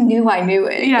like, you knew I knew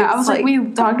it. Yeah, I was like,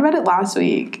 we talked about it last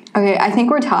week. Okay, I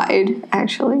think we're tied.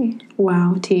 Actually,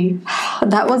 wow, T.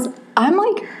 That was. I'm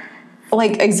like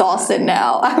exhausted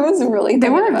now. I was really.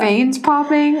 There were veins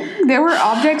popping. There were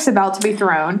objects about to be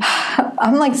thrown.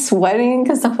 I'm like sweating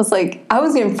because I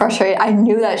was getting frustrated. I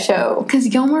knew that show. Because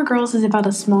Gilmore Girls is about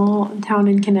a small town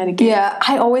in Connecticut. Yeah,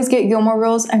 I always get Gilmore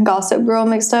Girls and Gossip Girl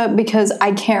mixed up because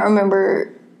I can't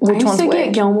remember which one's which. I used to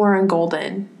get Gilmore and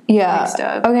Golden mixed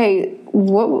up. Okay,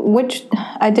 which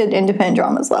I did independent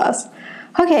dramas last.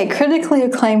 Okay, critically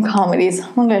acclaimed comedies.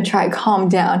 I'm going to try to calm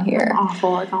down here. I'm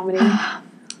awful at comedy.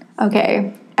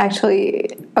 Okay,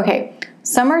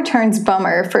 Summer turns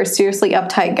bummer for a seriously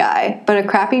uptight guy, but a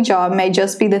crappy job may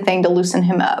just be the thing to loosen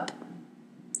him up.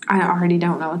 I already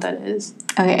don't know what that is.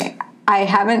 Okay, I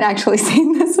haven't actually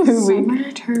seen this movie.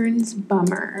 Summer turns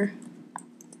bummer.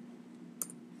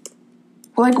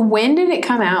 Like, when did it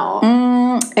come out?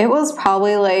 It was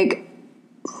probably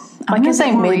I'm gonna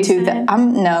say mid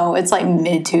 2000s. No, it's like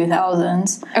mid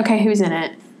 2000s. Okay, who's in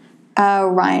it?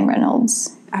 Ryan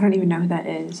Reynolds. I don't even know who that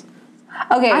is.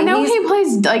 Okay, I know he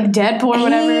plays like Deadpool or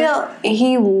whatever.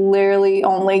 He literally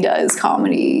only does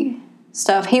comedy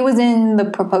stuff. He was in The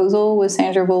Proposal with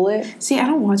Sandra Bullock. See, I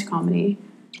don't watch comedy.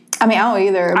 I mean, I don't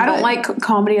either. I don't like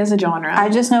comedy as a genre. I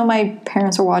just know my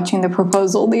parents were watching The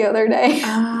Proposal the other day.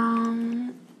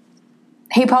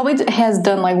 He probably has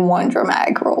done like one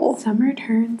dramatic role. Summer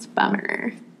turns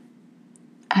bummer.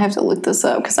 I have to look this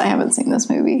up because I haven't seen this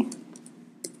movie.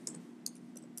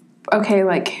 Okay,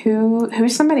 like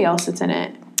who's somebody else that's in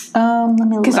it? Let me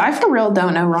look. Because I for real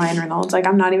don't know Ryan Reynolds. Like,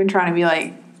 I'm not even trying to be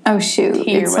like, oh shoot,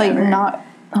 it's like not.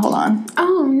 Hold on.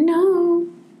 Oh no,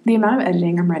 the amount of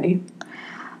editing. I'm ready.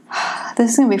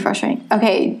 This is gonna be frustrating.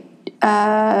 Okay,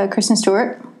 Kristen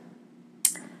Stewart.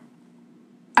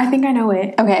 I think I know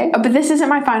it. Okay. But this isn't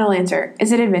my final answer.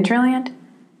 Is it Adventureland?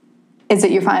 Is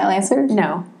it your final answer?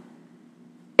 No.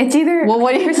 It's either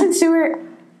Kristen Stewart.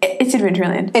 It's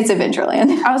Adventureland. It's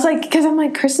Adventureland. I was like, because I'm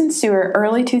like, Kristen Stewart,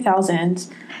 early 2000s.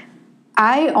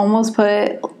 I almost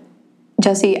put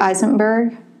Jesse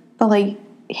Eisenberg, but like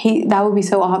that would be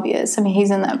so obvious. I mean,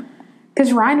 he's in them.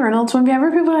 Because Ryan Reynolds,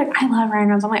 whenever people are like, I love Ryan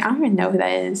Reynolds, I'm like, I don't even know who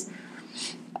that is.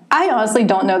 I honestly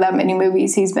don't know that many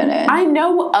movies he's been in. I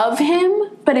know of him,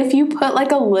 but if you put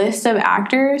like a list of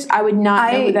actors, I would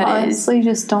not know who that is. I honestly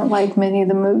just don't like many of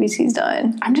the movies he's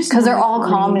done. I'm just because they're all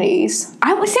comedies.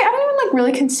 I would say I don't even like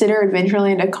really consider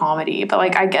Adventureland a comedy, but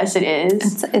like I guess it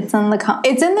is. It's in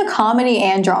the comedy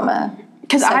and drama.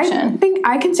 Because I think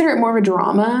I consider it more of a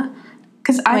drama.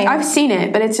 Because I've seen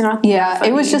it, but it's not. Yeah, funny.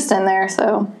 It was just in there.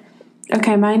 So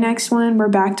okay, my next one. We're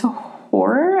back to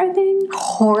horror. I think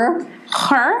horror.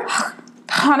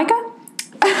 Hanukkah.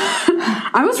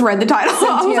 I almost read the title.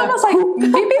 I was almost like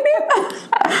beep beep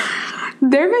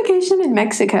beep. Their vacation in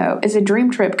Mexico is a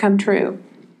dream trip come true.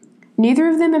 Neither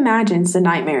of them imagines the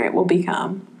nightmare it will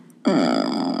become.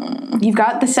 You've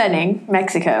got the setting,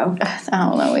 Mexico. I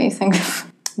don't know what you think.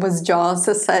 Was Jaws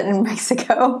set in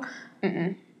Mexico?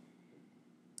 Mm-mm.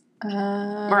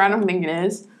 Or I don't think it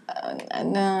is.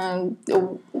 No.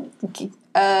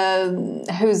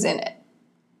 Who's in it?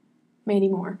 Mandy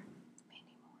Moore.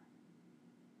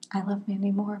 I love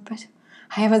Mandy Moore, but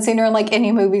I haven't seen her in like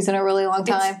any movies in a really long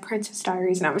time. It's Princess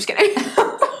Diaries. No, I'm just kidding.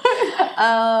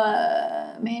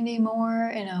 Mandy Moore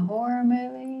in a horror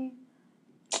movie.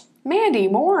 Mandy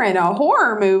Moore in a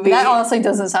horror movie. That honestly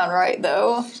doesn't sound right,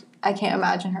 though. I can't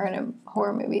imagine her in a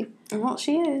horror movie. Well,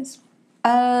 she is. Is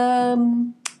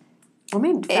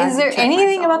there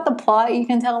anything about the plot you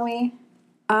can tell me?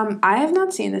 I have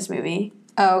not seen this movie.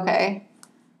 Oh, okay.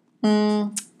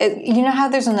 You know how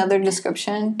there's another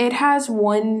description? It has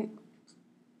one.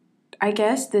 I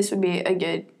guess this would be a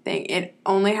good thing. It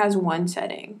only has one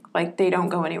setting. Like, they don't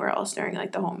go anywhere else during,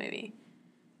 like, the whole movie.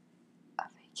 A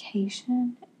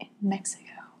vacation in Mexico.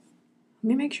 Let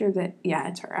me make sure that, yeah,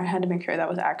 it's her. I had to make sure that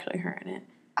was actually her in it.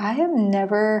 I have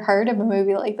never heard of a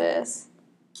movie like this.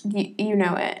 You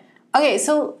know it. Okay,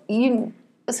 so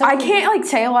I can't, like,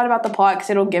 say a lot about the plot because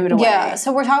it'll give it away. Yeah,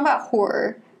 so we're talking about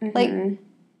horror. Mm-hmm. Like,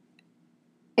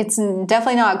 it's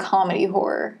definitely not a comedy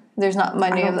horror. There's not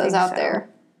many of those out there.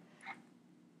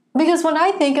 Because when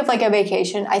I think of, like, a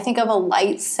vacation, I think of a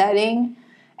light setting.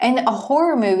 And a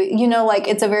horror movie, you know, like,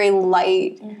 it's a very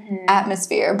light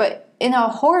atmosphere. But in a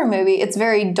horror movie, it's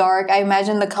very dark. I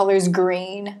imagine the color's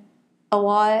green a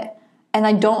lot. And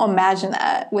I don't imagine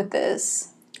that with this.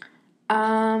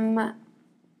 Have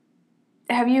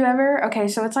you ever... Okay,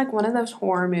 so it's like one of those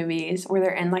horror movies where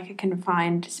they're in, like, a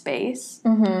confined space.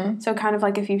 Mm-hmm. So kind of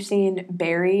like if you've seen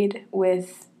Buried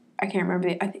with... I can't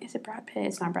remember. I think, is it Brad Pitt?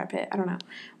 It's not Brad Pitt. I don't know.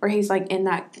 Where he's, like, in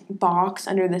that box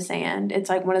under the sand. It's,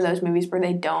 like, one of those movies where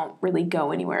they don't really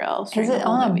go anywhere else. Is it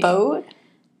on a boat?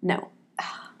 No.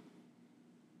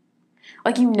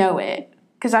 Like, you know it.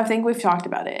 Because I think we've talked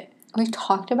about it. We've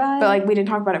talked about it? But, like, we didn't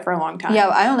talk about it for a long time. Yeah,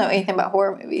 but I don't know anything about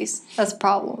horror movies. That's a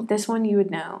problem. This one you would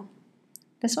know.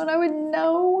 This one I would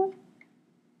know.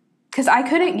 Because I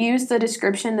couldn't use the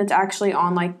description that's actually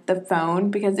on, like, the phone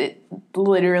because it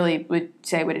literally would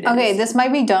say what it is. Okay, this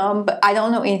might be dumb, but I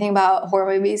don't know anything about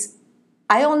horror movies.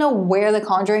 I don't know where The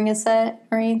Conjuring is set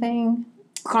or anything.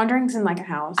 Conjuring's in, like, a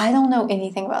house. I don't know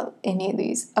anything about any of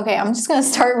these. Okay, I'm just going to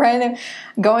start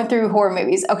going through horror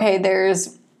movies. Okay,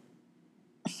 there's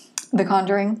The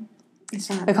Conjuring. It's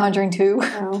not. The Conjuring 2.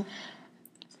 No.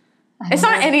 It's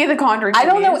not any of the Conjuring movies. I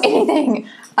don't know anything.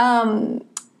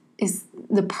 Is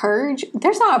The Purge?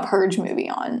 There's not a Purge movie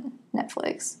on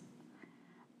Netflix.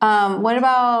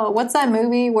 What's that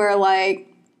movie where, like,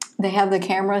 they have the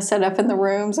camera set up in the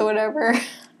rooms or whatever?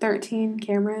 13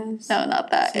 cameras. No, not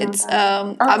that. It's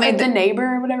The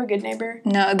Neighbor or whatever. Good Neighbor.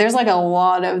 No, there's like a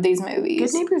lot of these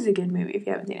movies. Good Neighbor is a good movie if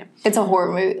you haven't seen it. It's a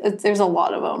horror movie. There's a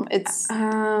lot of them. It's I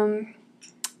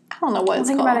don't know what it's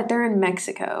think called. about it. They're in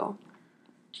Mexico.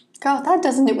 God, that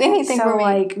doesn't do anything for me. So,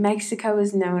 like, Mexico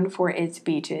is known for its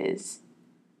beaches.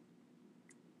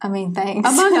 I mean, thanks.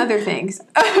 Among other things.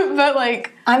 But,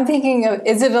 like... I'm thinking of,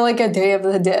 is it like a Day of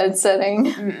the Dead setting?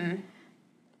 Mm-mm.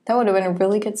 That would have been a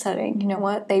really good setting. You know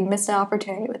what? They missed an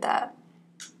opportunity with that.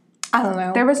 I don't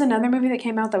know. There was another movie that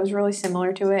came out that was really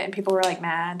similar to it, and people were, like,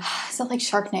 mad. Is it like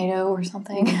Sharknado or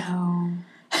something? No.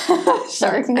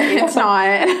 Sharknado. It's not.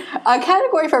 A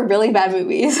category for really bad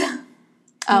movies.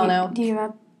 I don't know. Do you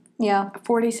have... Yeah.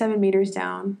 47 meters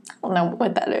down. I don't know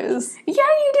what that is. Yeah,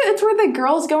 you do. It's where the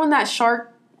girls go in that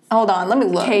shark Hold on, let me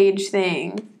look. cage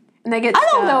thing. And they get I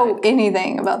don't stuck. know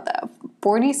anything about that.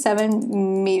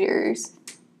 47 meters.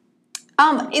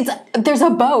 There's a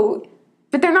boat.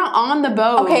 But they're not on the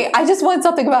boat. Okay, I just want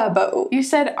something about a boat. You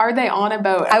said, are they on a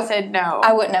boat? I said no.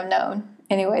 I wouldn't have known.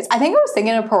 Anyways, I think I was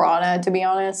thinking of Piranha, to be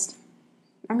honest.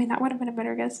 I mean, that would have been a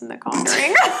better guess than The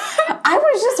Conjuring. I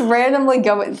was just randomly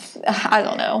going. I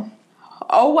don't know.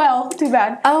 Oh, well. Too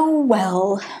bad. Oh,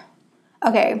 well.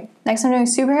 Okay, next I'm doing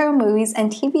superhero movies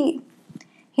and TV.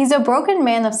 He's a broken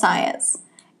man of science,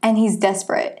 and he's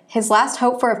desperate. His last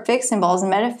hope for a fix involves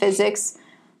metaphysics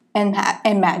and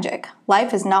magic.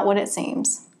 Life is not what it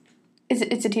seems. It's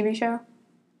a TV show?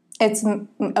 It's a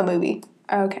movie.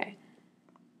 Okay.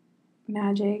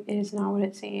 Magic is not what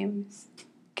it seems.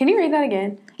 Can you read that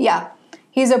again? Yeah.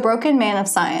 He's a broken man of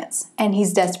science, and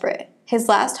he's desperate. His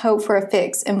last hope for a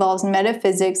fix involves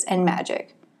metaphysics and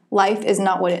magic. Life is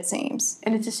not what it seems.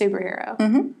 And it's a superhero.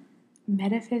 Mm-hmm.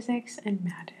 Metaphysics and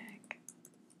magic.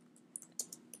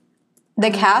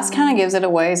 The cast kind of gives it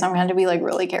away, so I'm going to be, like,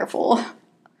 really careful.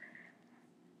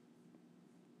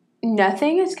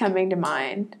 Nothing is coming to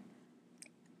mind.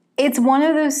 It's one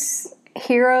of those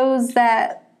heroes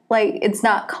that, like, it's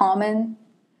not common.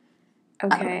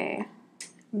 Okay.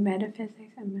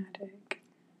 Metaphysics and magic.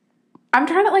 I'm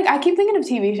trying to, like, I keep thinking of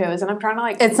TV shows, and I'm trying to,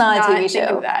 like, It's not a TV think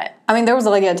show. of that. I mean, there was,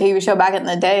 like, a TV show back in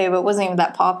the day, but it wasn't even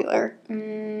that popular.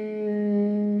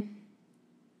 Who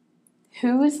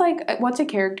was, like, what's a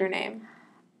character name?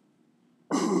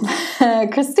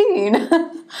 Christine.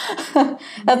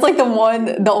 That's, like, the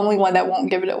only one that won't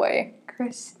give it away.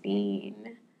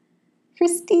 Christine.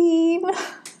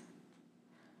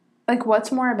 Like, what's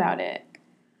more about it?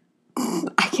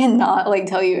 I cannot, like,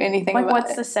 tell you anything Like, about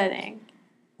what's it. the setting?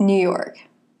 New York.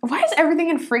 Why is everything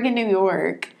in friggin' New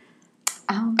York?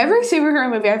 Oh. Every superhero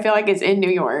movie I feel like is in New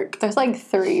York. There's, like,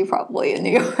 3 probably in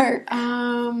New York.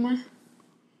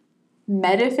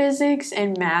 Metaphysics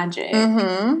and magic.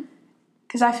 Mm-hmm.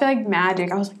 Because I feel like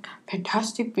magic. I was like,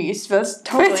 Fantastic Beasts. But that's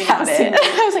totally Fantastic not it.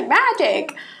 I was like,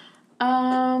 magic.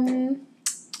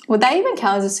 Would that even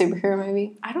count as a superhero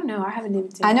movie? I don't know. I haven't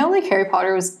even seen I it. know, like, Harry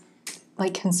Potter was,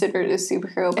 like, considered a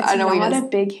superhero, but It's I know he not was. a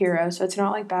big hero, so it's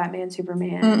not like Batman,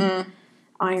 Superman, Mm-mm.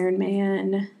 Iron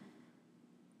Man,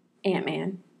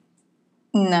 Ant-Man,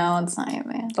 No, it's not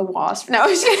Ant-Man. the Wasp. No,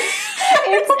 it's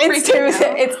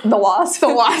It's the Wasp.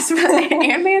 The Wasp.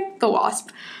 Ant-Man, the Wasp.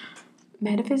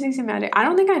 Metaphysics and magic. I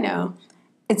don't think I know.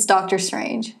 It's Doctor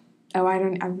Strange. Oh, I've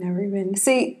never even.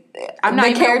 See, I'm not the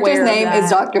even character's aware of name that. is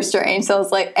Doctor Strange, so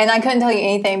it's like, and I couldn't tell you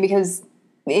anything because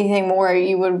anything more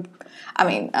you would, I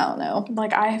mean, I don't know.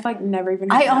 Like, I have, like, never even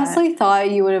heard I that. honestly thought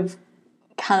you would have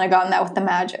kind of gotten that with the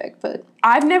magic, but.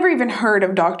 I've never even heard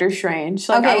of Doctor Strange.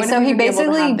 Like, I Okay, wouldn't so he even be able to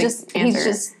basically have the he's answer.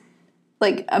 just,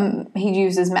 like, he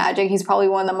uses magic. He's probably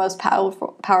one of the most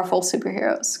powerful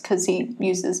superheroes because he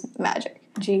uses magic.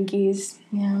 Jinkies.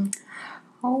 Yeah.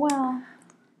 Oh, well.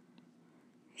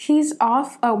 He's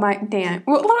off. Oh, my. Damn.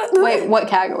 Wait, what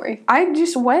category? What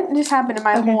just happened in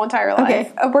my whole entire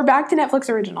life? Okay. We're back to Netflix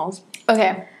originals.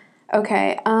 Okay.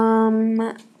 Okay. I'm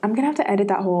gonna have to edit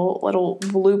that whole little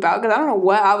bloop out because I don't know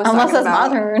what I was Unless talking that's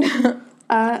about. my turn.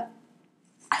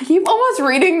 I keep almost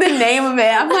reading the name of it.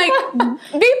 I'm like,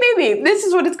 beep, beep, beep. This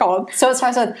is what it's called. So it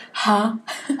starts with, huh?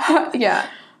 Yeah.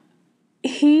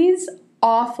 He's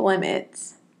off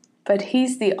limits, but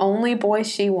he's the only boy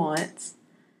she wants.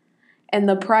 And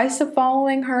the price of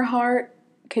following her heart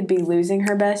could be losing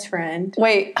her best friend.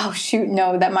 Wait, oh shoot,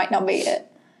 no, that might not be it.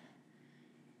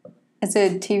 It's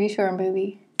a TV show or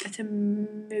movie. It's a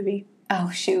movie. Oh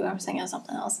shoot, I was thinking of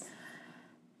something else.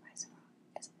 It's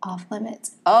Off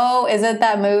Limits. Oh, is it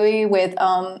that movie with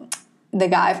the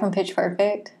guy from Pitch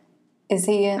Perfect? Is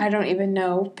he in? I don't even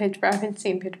know I haven't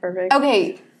seen Pitch Perfect.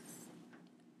 Okay.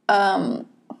 No,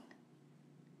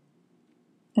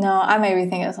 I may be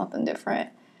thinking of something different.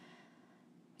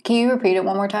 Can you repeat it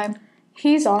one more time?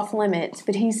 He's off limits,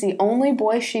 but he's the only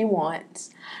boy she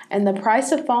wants. And the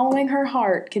price of following her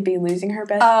heart could be losing her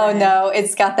best Oh friend. no,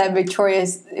 it's got that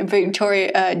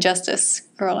Victoria Justice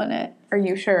girl in it. Are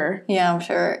you sure? Yeah, I'm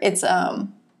sure. It's I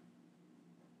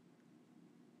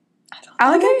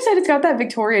like how you said it's got that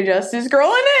Victoria Justice girl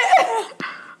in it.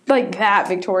 Like that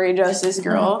Victoria Justice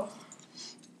girl.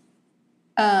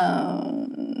 There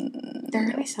are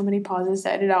gonna be so many pauses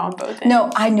to edit out on both ends. No,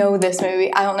 I know this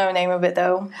movie. I don't know the name of it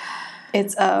though.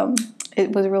 It's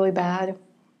it was really bad.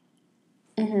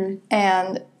 Mm-hmm.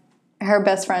 And her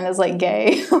best friend is like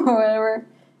gay or whatever.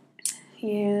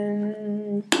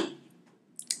 Yeah.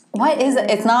 What is it?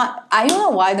 It's not. I don't know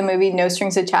why the movie No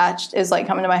Strings Attached is like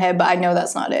coming to my head, but I know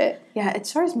that's not it. Yeah, it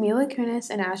stars Mila Kunis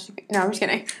and Ashley. No, I'm just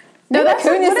kidding. No, Mila that's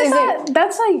what Kunis is isn't. that?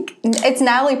 That's like It's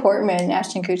Natalie Portman and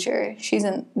Ashton Kutcher.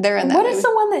 They're in that. what movie. is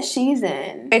the one that she's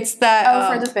in? It's that.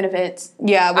 Friends with Benefits.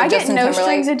 Yeah, with I get Justin No Timberlake.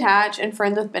 Strings Attached and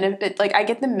Friends with Benefits. Like I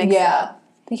get them mixed Yeah. up.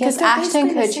 Because they're Ashton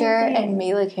basically the same Kutcher thing. and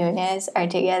Mila Kunis are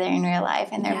together in real life,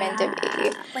 and they're meant to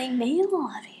be. Like they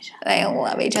love each other. They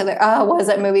love each other. What was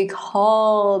that movie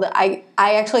called? I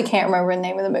actually can't remember the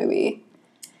name of the movie.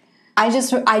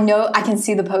 I know I can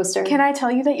see the poster. Can I tell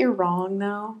you that you're wrong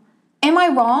though? Am I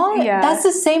wrong? Yeah. That's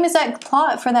the same exact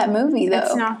plot for that movie, though.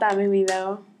 It's not that movie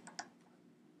though.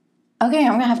 Okay,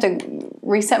 I'm gonna have to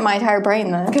reset my entire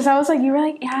brain then. Because I was like, you were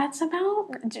like, yeah, it's about.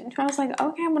 I was like,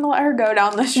 okay, I'm gonna let her go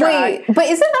down this track. Wait, but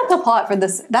isn't that the plot for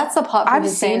this? That's the plot for I've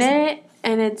this. seen it,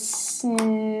 and it's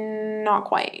not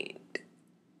quite.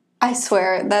 I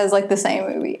swear that is like the same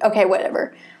movie. Okay,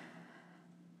 whatever.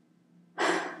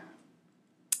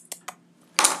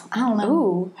 I don't know.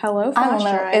 Ooh, hello, I don't Flash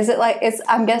know. Drive. Is it like it's?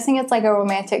 I'm guessing it's like a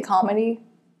romantic comedy.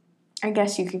 I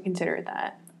guess you could consider it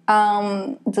that.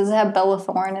 Does it have Bella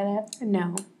Thorne in it?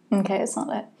 No. Okay, it's not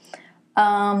it.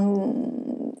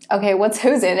 Okay,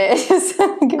 who's in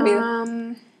it? Give me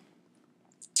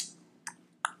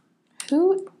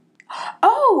Who?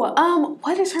 Oh,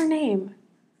 what is her name?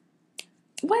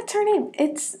 What's her name?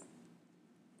 It's.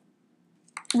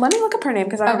 Let me look up her name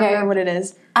because I don't remember what it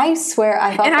is. I swear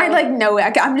I thought. And I like know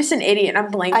it. I'm just an idiot.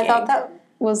 I'm blanking. I thought that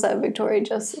was that Victoria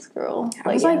Justice girl.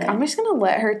 I was like, I'm just gonna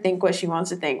let her think what she wants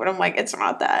to think, but I'm like, it's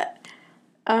not that.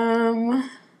 I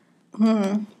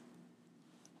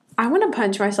want to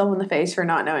punch myself in the face for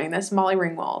not knowing this. Molly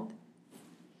Ringwald.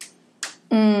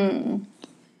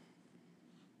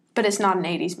 But it's not an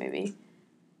 80s movie.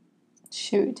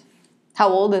 Shoot. How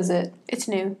old is it? It's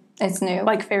new. It's new.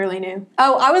 Like fairly new.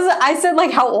 Oh, I said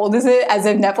like how old is it? As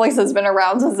if Netflix has been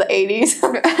around since the 80s.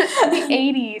 The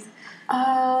 80s.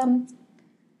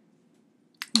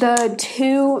 The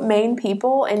two main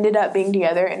people ended up being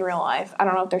together in real life. I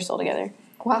don't know if they're still together.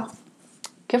 Wow.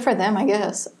 Good for them, I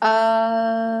guess.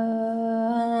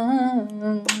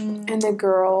 And the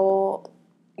girl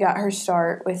got her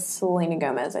start with Selena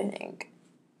Gomez, I think.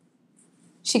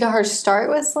 She got her start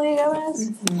with Selena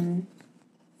Gomez?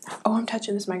 Oh, I'm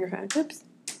touching this microphone. Oops.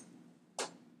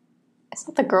 It's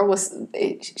not the girl with...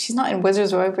 She's not in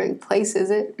Wizards of Waverly Place,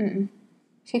 is it? Mm-mm.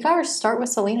 She got her start with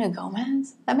Selena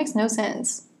Gomez? That makes no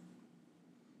sense.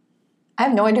 I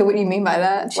have no idea what you mean by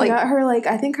that. She got her,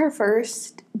 I think her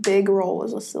first big role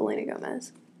was with Selena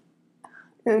Gomez.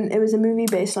 And it was a movie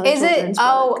based on Is it? children's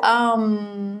book.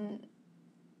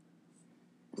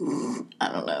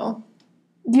 I don't know.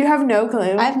 You have no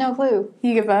clue? I have no clue.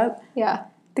 You give up? Yeah.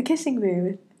 The Kissing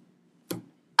Booth.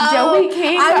 Oh, Joey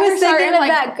King. I got her was start thinking in, of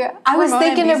that girl. I was Ramona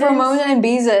thinking of Beezus. Ramona and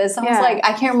Beezus. I was Yeah. like,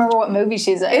 I can't remember what movie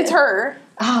she's in. It's her.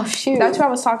 Oh, shoot. That's who I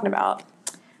was talking about.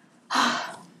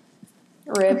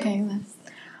 Rip. Okay.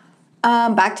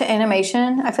 Back to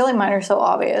animation. I feel like mine are so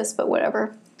obvious, but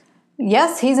whatever.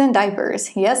 Yes, he's in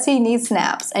diapers. Yes, he needs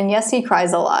snaps. And yes, he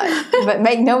cries a lot. But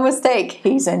make no mistake,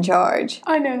 he's in charge.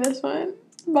 I know this one.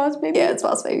 Boss Baby. Yeah, it's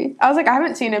Boss Baby. I was like, I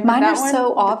haven't seen it. But Mine that are one,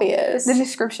 so obvious. The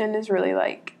description is really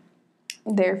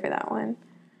there for that one.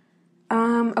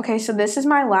 Okay, so this is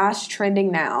my last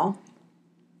trending now.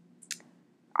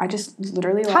 I just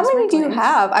literally lost How many my do you place.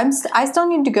 have? I still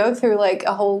need to go through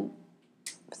a whole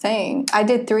thing. I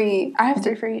did 3. I have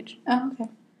 3 for each. Oh, okay.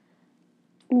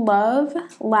 Love,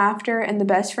 laughter, and the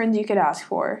best friends you could ask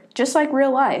for. Just like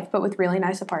real life, but with really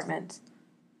nice apartments.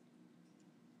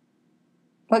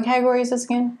 What category is this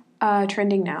again?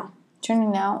 Trending now.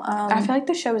 Trending now. I feel like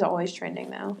the show is always trending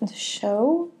though. The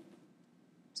show?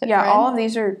 Is it Yeah, Friends? all of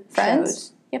these are Friends?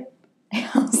 shows. Yep.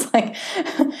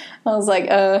 I was like,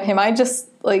 am I just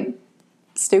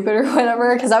stupid or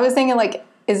whatever? Because I was thinking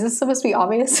is this supposed to be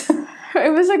obvious?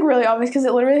 It was really obvious because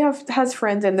it literally has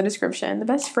friends in the description. The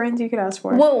best friends you could ask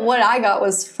for. Well, what I got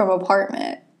was from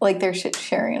apartment. They're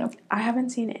sharing an. I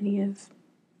haven't seen any of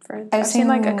Friends. I've I've seen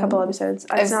a seen- couple episodes.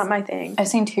 It's not my thing. I've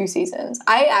seen 2 seasons.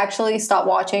 I actually stopped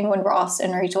watching when Ross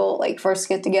and Rachel first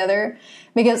get together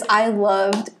because I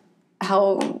loved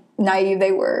how naive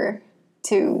they were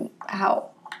to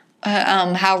how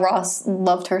Ross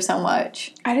loved her so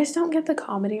much. I just don't get the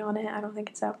comedy on it. I don't think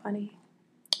it's that funny.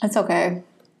 It's okay.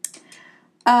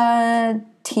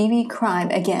 TV crime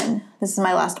again. This is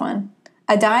my last one.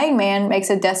 A dying man makes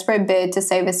a desperate bid to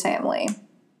save his family.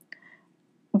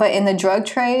 But in the drug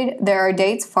trade, there are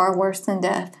dates far worse than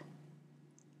death.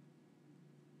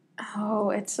 Oh,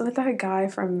 it's with that guy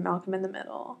from Malcolm in the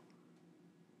Middle.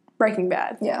 Breaking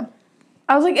Bad. Yeah.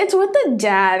 I was like, it's with the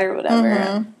dad or whatever.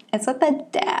 Mm-hmm. It's with the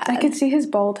dad. I could see his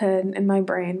bald head in my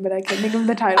brain, but I couldn't think of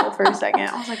the title for a second.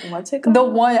 I was like, what's it called? The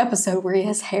one episode where he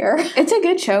has hair. It's a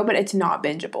good show, but it's not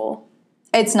bingeable.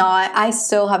 It's not. I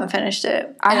still haven't finished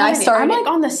it. I'm like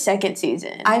on the second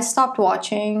season. I stopped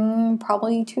watching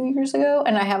probably 2 years ago,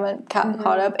 and I haven't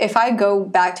caught up. If I go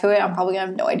back to it, I'm probably going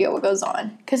to have no idea what goes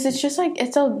on. Because it's just like,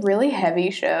 it's a really heavy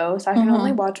show, so I can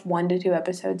only watch 1 to 2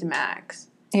 episodes max.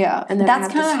 Yeah, and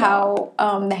that's kind of how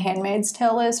The Handmaid's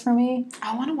Tale is for me.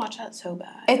 I want to watch that so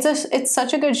bad. It's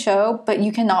such a good show, but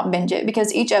you cannot binge it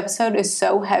because each episode is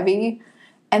so heavy,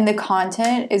 and the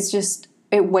content is just,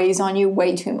 it weighs on you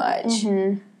way too much.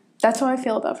 Mm-hmm. That's how I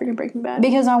feel about freaking Breaking Bad.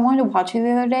 Because I wanted to watch it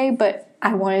the other day, but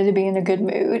I wanted to be in a good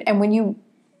mood, and when you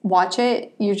watch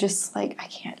it, you're just like, I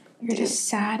can't. You're just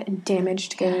sad and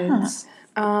damaged goods.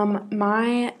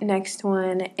 My next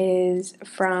one is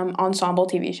from Ensemble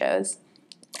TV shows.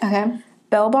 Okay.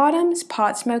 Bell bottoms,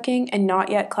 pot smoking, and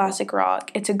not yet classic rock.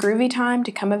 It's a groovy time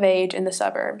to come of age in the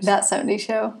suburbs. That 70s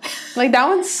show. Like, that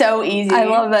one's so easy. I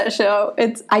love that show.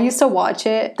 I used to watch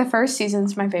it. The first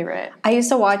season's my favorite. I used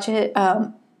to watch it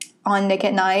on Nick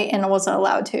at Night, and I wasn't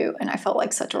allowed to, and I felt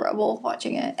like such a rebel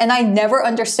watching it. And I never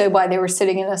understood why they were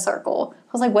sitting in a circle.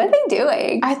 I was like, what are they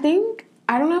doing?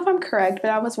 I don't know if I'm correct, but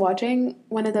I was watching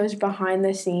one of those behind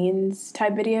the scenes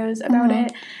type videos about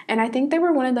it, and I think they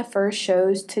were one of the first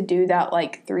shows to do that,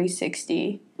 like,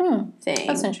 360 thing.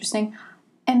 That's interesting.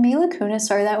 And Mila Kunis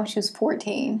started that when she was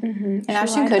 14. Mm-hmm. And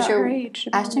Ashton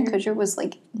Kutcher was,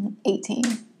 like, 18.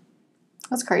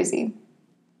 That's crazy.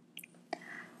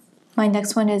 My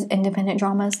next one is independent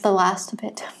dramas, the last of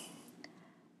it.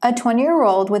 A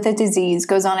 20-year-old with a disease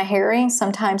goes on a harrowing,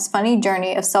 sometimes funny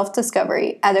journey of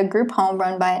self-discovery at a group home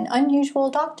run by an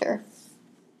unusual doctor.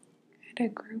 At a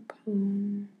group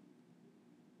home.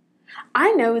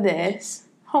 I know this.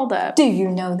 Hold up. Do you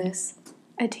know this?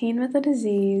 A teen with a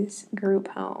disease, group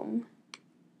home.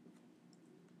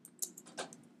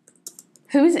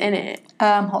 Who's in it?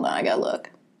 Hold on, I gotta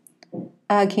look.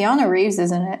 Keanu Reeves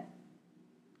is in it.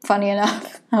 Funny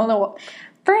enough. I don't know what.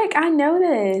 Frick, I know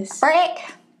this.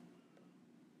 Frick!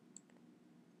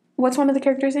 What's one of the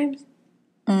characters' names?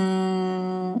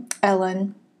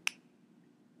 Ellen.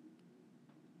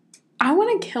 I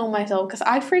want to kill myself because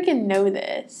I freaking know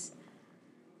this.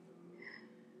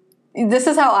 This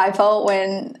is how I felt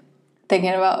when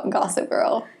thinking about Gossip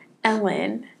Girl.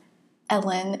 Ellen.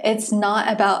 It's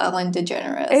not about Ellen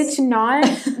DeGeneres. It's not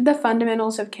The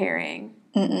Fundamentals of Caring.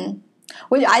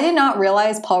 Which I did not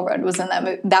realize Paul Rudd was in that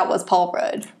movie. That was Paul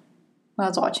Rudd. When I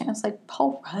was watching, I was like,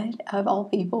 Paul Rudd, of all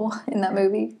people, in that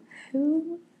movie?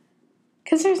 Who?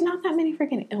 Because there's not that many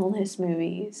freaking illness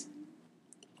movies.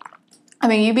 I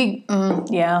mean,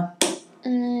 yeah.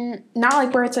 Not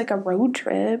like where it's like a road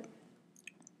trip.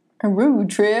 A road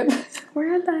trip?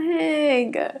 Where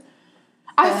the heck?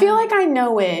 I feel like I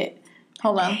know it.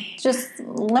 Hold on. Just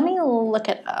let me look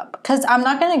it up. Because I'm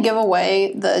not going to give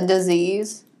away the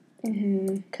disease.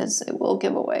 Because it will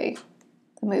give away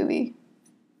the movie.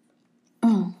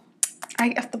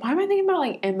 Why am I thinking about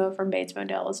like Emma from Bates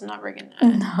Motel? It's not ringing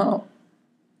that. No.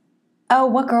 Oh,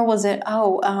 what girl was it?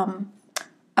 Oh,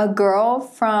 a girl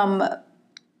from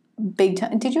Big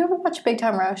Time. Did you ever watch Big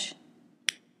Time Rush?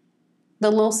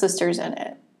 The little sister's in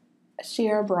it.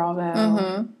 Sierra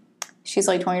Bravo. She's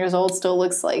like 20 years old, still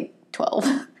looks like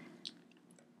 12.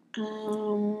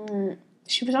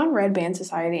 She was on Red Band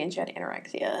Society and she had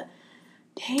anorexia.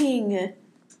 Dang.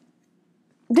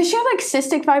 Does she have like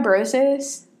cystic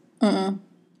fibrosis?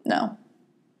 No.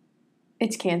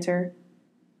 It's cancer.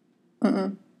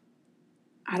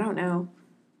 I don't know.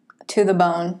 To the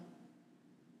Bone.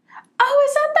 Oh,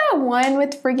 is that one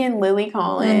with friggin' Lily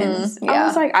Collins? Yeah. I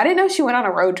was like, I didn't know she went on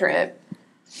a road trip.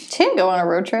 She didn't go on a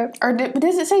road trip. Or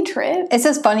does it say trip? It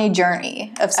says funny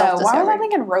journey of self-discovery. Why was I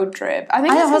thinking road trip? I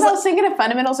think it's because I was thinking of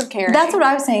Fundamentals of Caring. That's what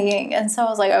I was thinking. And so I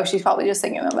was like, oh, she's probably just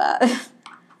thinking of that.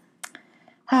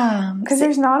 Because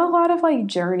there's not a lot of like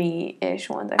journey-ish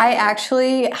ones. I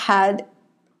actually had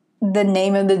the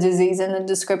name of the disease in the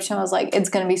description. I was like, it's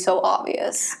going to be so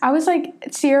obvious. I was like,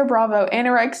 Sierra Bravo,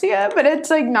 anorexia, but it's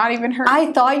like not even her.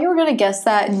 I thought you were going to guess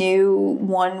that new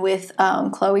one with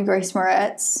Chloe Grace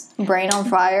Moretz, Brain on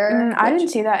Fire. I didn't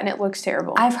see that and it looks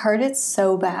terrible. I've heard it's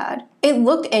so bad. It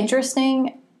looked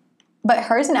interesting, but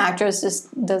her as an actress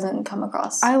just doesn't come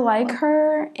across. I like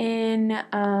her in,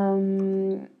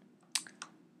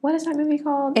 what is that movie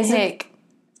called? Kick.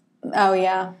 Oh,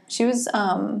 yeah. She was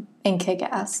in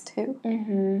Kick-Ass, too.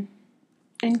 And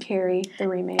Carrie, the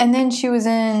remake. And then she was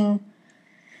in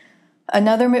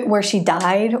another where she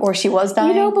died, or she was dying.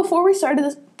 You know, before we started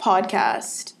this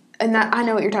podcast, and that I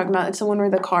know what you're talking about. It's the one where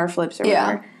the car flips or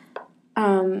whatever.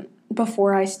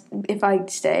 if I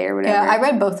stay or whatever. Yeah, I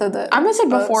read both of the I'm going to say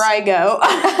books. before I go.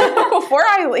 Before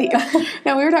I leave.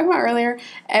 No, we were talking about earlier.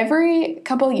 Every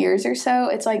couple years or so,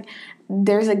 it's like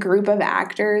there's a group of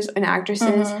actors and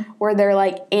actresses where they're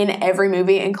like in every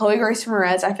movie. And Chloe Grace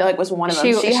Moretz, I feel like, was one of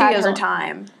them. She had her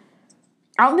time.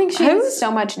 I don't think she is so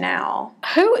much now.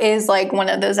 Who is like one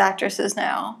of those actresses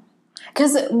now?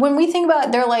 Because when we think about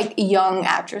it, they're like young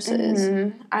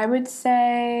actresses. I would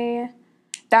say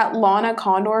that Lana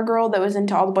Condor girl that was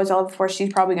into All the Boys I Loved Before,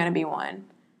 she's probably going to be one.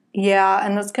 Yeah,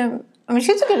 and that's good. I mean,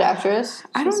 she's a good actress.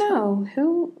 I don't know.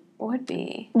 Who would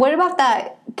be? What about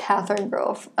that Catherine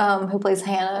girl who plays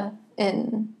Hannah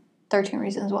in 13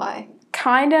 Reasons Why?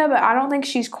 Kind of, but I don't think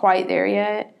she's quite there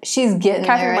yet. She's getting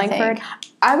Catherine there, Langford.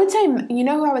 I would say, you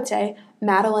know who I would say?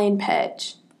 Madeleine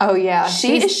Petsch. Oh, yeah.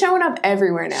 She is showing up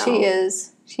everywhere now. She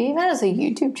is. She even has a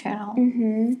YouTube channel.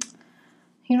 Mm-hmm.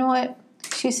 You know what?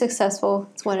 She's successful.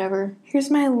 It's whatever.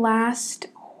 Here's my last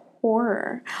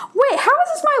horror. Wait, how is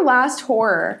this my last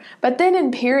horror? But then in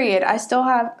period, I still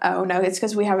have... Oh, no, it's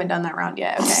because we haven't done that round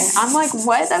yet. Okay. I'm like,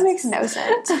 what? That makes no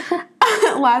sense.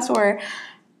 Last horror.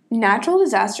 Natural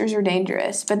disasters are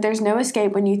dangerous, but there's no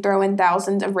escape when you throw in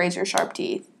thousands of razor-sharp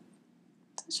teeth.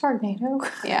 Sharknado.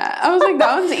 Yeah. I was like,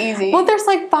 that one's easy. Well, there's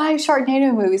like 5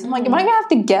 Sharknado movies. I'm like, am I going to have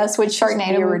to guess which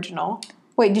Sharknado the original?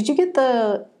 Wait, did you get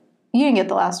the... You didn't get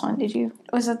the last one, did you?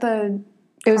 Was it the...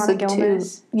 It was the chronic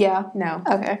illness? Yeah. No.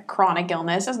 Okay. Chronic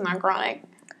illness. It's not chronic.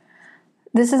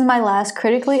 This is my last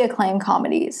critically acclaimed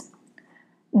comedies.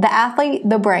 The Athlete,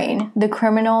 The Brain, The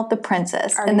Criminal, The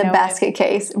Princess, and The Basket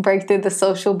Case break through the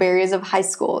social barriers of high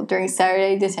school during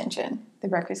Saturday detention. The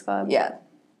Breakfast Club. Yeah.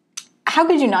 How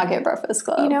could you not get Breakfast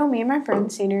Club? You know, me and my friend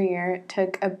senior year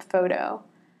took a photo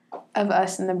of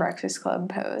us in the Breakfast Club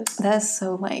pose. That's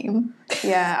so lame.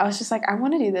 Yeah, I was just like, I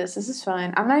want to do this. This is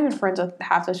fun. I'm not even friends with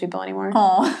half those people anymore.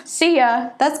 Aw. See ya.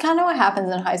 That's kind of what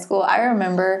happens in high school. I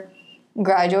remember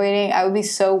graduating, I would be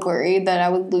so worried that I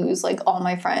would lose like all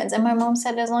my friends. And my mom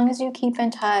said, as long as you keep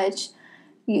in touch,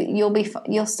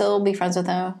 you'll still be friends with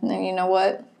them. And you know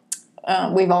what?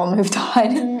 We've all moved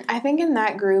on. I think in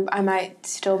that group, I might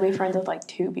still be friends with like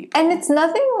 2 people. And it's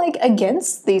nothing like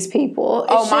against these people.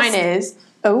 It's mine is.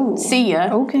 Oh. See ya.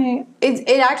 Okay.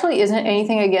 It actually isn't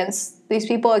anything against these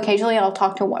people. Occasionally I'll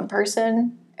talk to one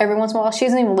person every once in a while. She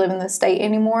doesn't even live in the state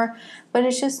anymore. But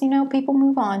it's just, people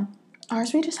move on.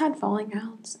 Ours, we just had falling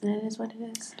outs, and it is what it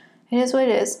is. It is what it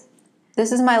is.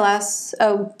 This is my last...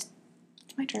 Oh.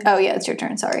 My turn. Oh, yeah, it's your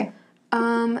turn. Sorry.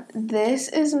 This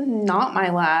is not my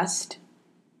last.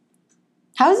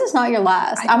 How is this not your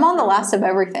last? I'm on the last of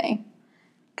everything.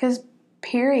 Because,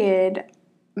 period...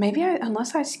 Maybe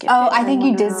unless I skipped Oh, I think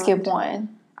you did skip one.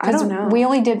 I don't know. We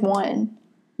only did one.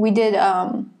 We did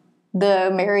the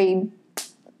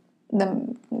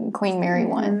Queen Mary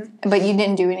one. But you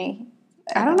didn't do any.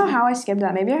 I don't know how I skipped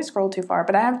that. Maybe I scrolled too far,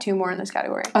 but I have 2 more in this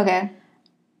category. Okay.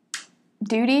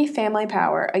 Duty, family,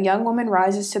 power. A young woman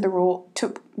rises to rule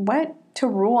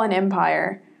an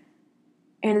empire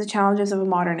and the challenges of a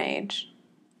modern age.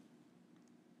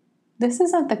 This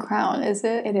isn't The Crown, is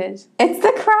it? It is. It's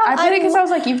The Crown. I put it because I was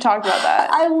like, you've talked about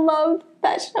that. I love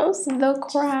that show. The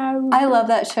Crown. I love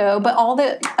that show, but all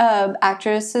the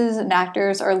actresses and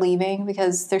actors are leaving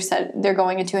because they're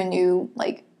going into a new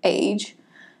age,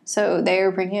 so they are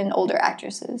bringing in older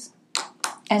actresses.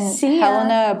 And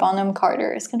Helena Bonham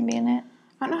Carter is going to be in it.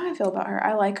 I don't know how I feel about her.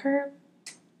 I like her,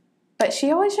 but she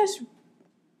always just...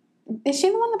 Is she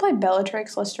the one that played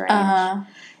Bellatrix Lestrange? Uh-huh.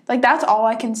 That's all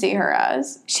I can see her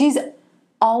as. She's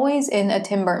always in a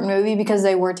Tim Burton movie because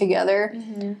they were together.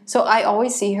 Mm-hmm. So I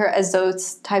always see her as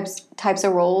those types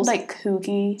of roles. Like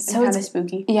kooky and kind of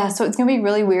spooky. Yeah, so it's going to be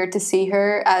really weird to see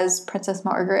her as Princess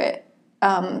Margaret,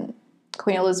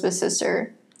 Queen Elizabeth's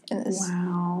sister in this.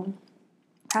 Wow.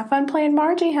 Have fun playing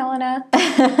Margie, Helena.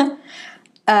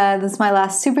 This is my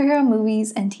last superhero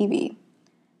movies and TV.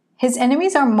 His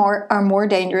enemies are more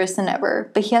dangerous than ever,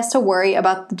 but he has to worry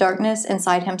about the darkness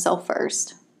inside himself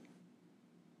first.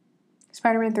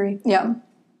 Spider-Man 3. Yeah.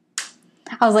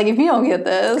 I was like, if you don't get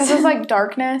this. Because it's like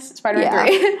darkness,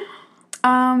 Spider-Man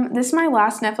 3. This is my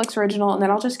last Netflix original, and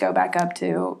then I'll just go back up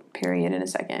to period in a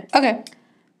second. Okay.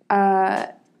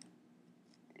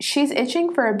 She's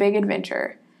itching for a big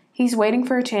adventure. He's waiting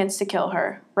for a chance to kill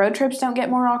her. Road trips don't get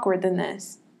more awkward than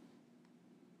this.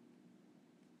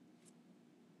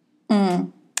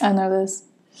 I know this.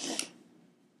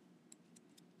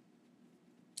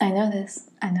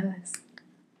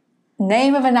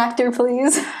 Name of an actor,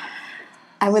 please.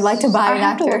 I would like to buy an actor. I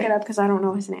have to look it up because I don't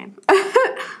know his name.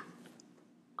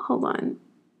 Hold on.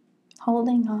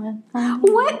 Holding on.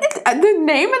 What? The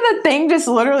name of the thing just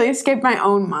literally escaped my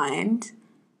own mind.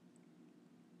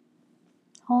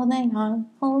 Holding on,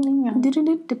 holding on.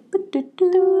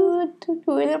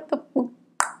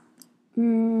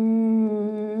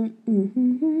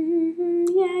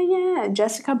 Yeah.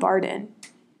 Jessica Barden.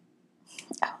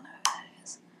 I don't know who that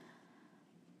is.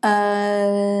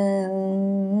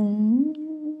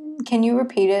 Can you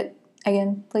repeat it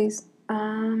again, please?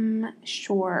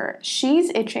 Sure. She's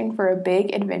itching for a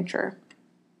big adventure.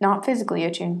 Not physically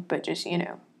itching, but just,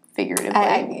 figuratively.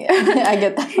 I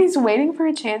get that. He's waiting for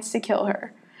a chance to kill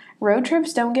her. Road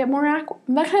trips don't get more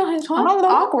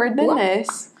awkward than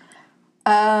this.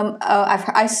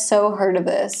 I so heard of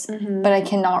this, but I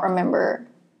cannot remember.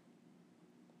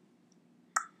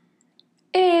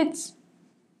 It's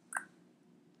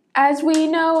As We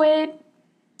Know It.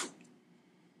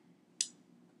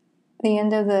 The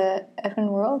end of the effing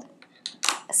world.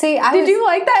 See, Did you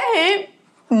like that hint?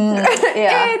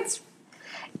 Yeah.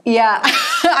 Yeah,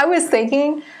 I was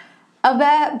thinking of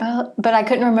that, but I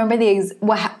couldn't remember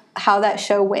how that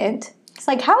show went. It's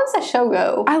like, how does that show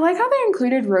go? I like how they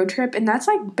included road trip, and that's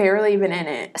like barely even in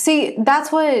it. See, that's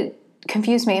what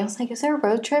confused me. I was like, is there a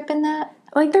road trip in that?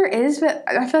 Like there is, but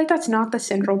I feel like that's not the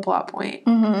central plot point.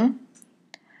 Mm-hmm.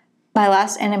 My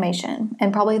last animation,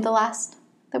 and probably the last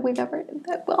that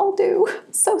we'll do.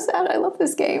 So sad. I love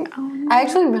this game. Oh, no. I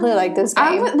actually really like this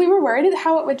game. We were worried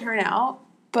how it would turn out.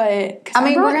 But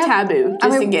we're going to taboo,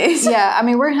 in case. Yeah,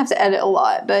 we're going to have to edit a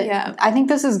lot, but yeah. I think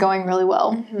this is going really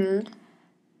well. Mm-hmm.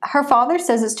 Her father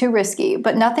says it's too risky,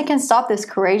 but nothing can stop this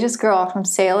courageous girl from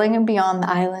sailing and beyond the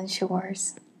island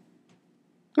shores.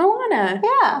 Moana.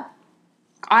 Yeah.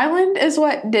 Island is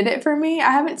what did it for me.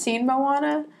 I haven't seen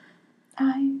Moana.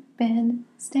 I've been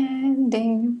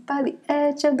standing by the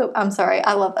edge of the... I'm sorry,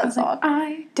 I love that song.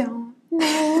 I don't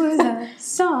know the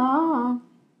song.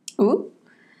 Ooh.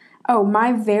 Oh,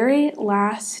 my very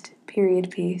last period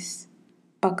piece.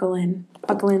 Buckle in.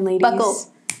 Buckle in, ladies. Buckle.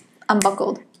 I'm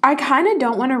buckled. I kind of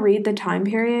don't want to read the time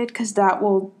period because that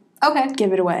will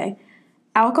give it away.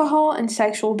 Alcohol and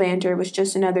sexual banter was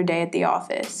just another day at the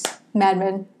office. Mad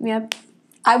Men. Yep.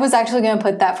 I was actually going to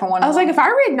put that for one of them. I was like, if I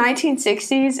read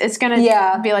 1960s, it's going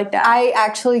to be like that. I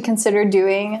actually considered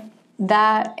doing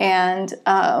that, and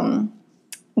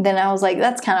then I was like,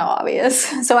 that's kind of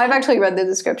obvious. So I've actually read the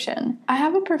description. I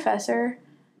have a professor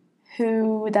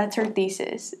who, that's her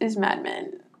thesis, is Mad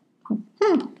Men.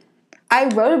 I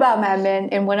wrote about Mad Men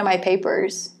in one of my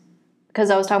papers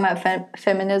because I was talking about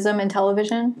feminism in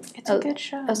television. It's a good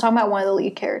show. I was talking about one of the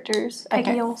lead characters.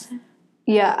 Peggy Olson.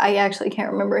 Yeah, I actually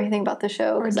can't remember anything about the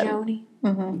show. Or Joni.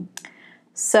 Mm-hmm.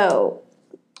 So,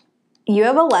 you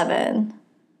have 11,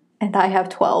 and I have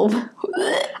 12.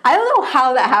 I don't know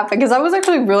how that happened, because I was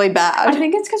actually really bad. I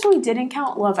think it's because we didn't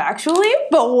count Love Actually,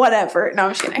 but whatever. No,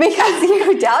 I'm just kidding. Because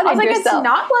you doubted yourself. I was like, it's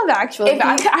not Love Actually, but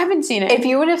I haven't seen it. If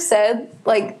you would have said,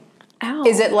 like,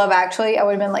 is it Love Actually? I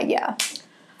would have been like, yeah.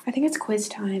 I think it's quiz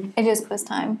time. It is quiz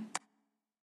time.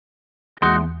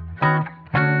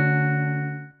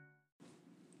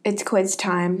 It's quiz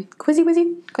time. Quizzy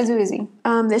wizzy. Quizzy wizzy.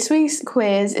 This week's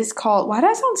quiz is called... Why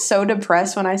did I sound so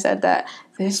depressed when I said that?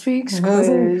 This week's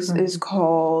quiz is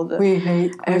called... We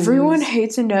hate quizzes. Everyone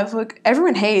hates a Netflix...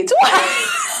 Everyone hates...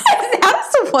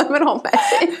 That's a subliminal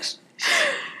message.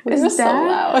 Is so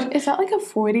loud. Is that like a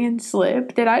Freudian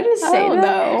slip? Did I just say that?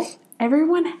 No.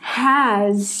 Everyone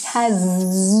has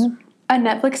a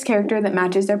Netflix character that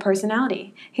matches their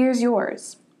personality. Here's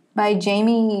yours. By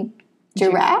Jamie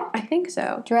Dirac? I think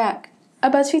so. Dirac. A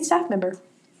BuzzFeed staff member.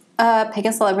 Pick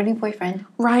a celebrity boyfriend.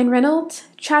 Ryan Reynolds,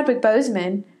 Chadwick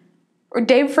Boseman, or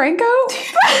Dave Franco.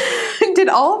 Did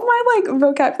all of my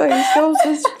vocabulary skills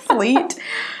just fleet?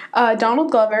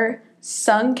 Donald Glover,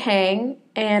 Sung Kang,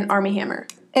 and Armie Hammer.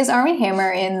 Is Armie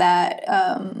Hammer in that?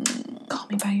 Call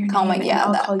me by your name. Yeah,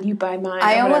 I'll call you by mine.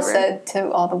 I almost said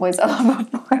to All the Boys I Love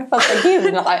before. I was like,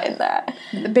 he's not in that.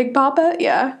 The Big Papa,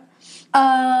 yeah.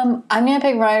 I'm gonna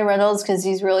pick Ryan Reynolds because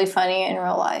he's really funny in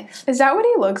real life. Is that what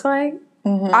he looks like?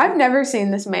 Mm-hmm. I've never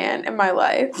seen this man in my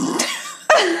life.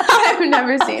 I've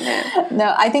never seen him.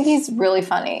 No, I think he's really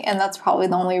funny, and that's probably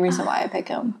the only reason why I pick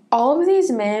him. All of these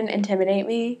men intimidate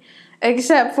me,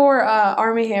 except for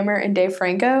Armie Hammer and Dave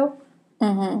Franco.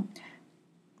 Mm-hmm.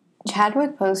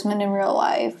 Chadwick Boseman in real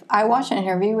life. I watched an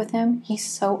interview with him. He's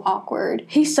so awkward.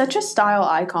 He's such a style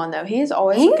icon, though. He is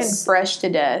always looking fresh to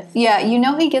death. Yeah,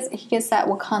 he gets that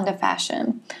Wakanda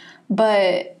fashion,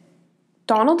 but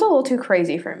Donald's a little too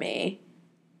crazy for me.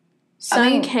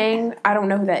 Sung Kang, I don't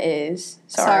know who that is.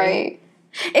 Sorry.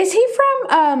 Is he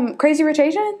from Crazy Rich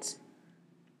Asians?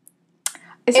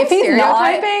 Is he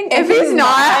stereotyping? If he's not,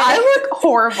 I look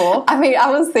horrible. I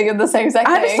was thinking the same exact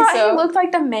thing. I just thought he looked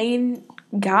like the main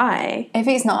guy. If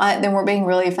he's not, then we're being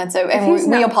really offensive, and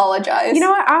we apologize. You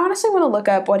know what? I honestly want to look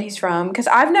up what he's from because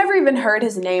I've never even heard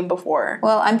his name before.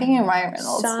 Well, I'm picking Ryan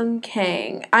Reynolds. Sung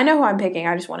Kang. I know who I'm picking.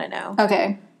 I just want to know.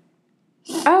 Okay.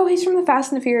 Oh, he's from the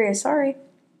Fast and the Furious. Sorry.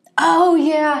 Oh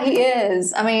yeah, he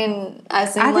is. I mean, I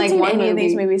haven't seen any of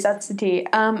these movies. That's the tea.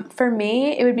 For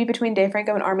me, it would be between Dave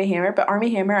Franco and Armie Hammer, but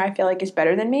Armie Hammer I feel like is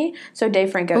better than me. So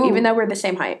Dave Franco, even though we're the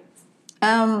same height.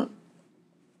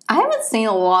 I haven't seen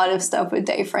a lot of stuff with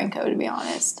Dave Franco, to be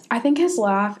honest. I think his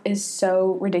laugh is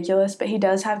so ridiculous, but he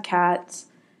does have cats,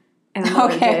 and I'm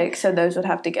allergic, so those would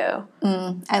have to go.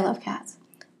 I love cats.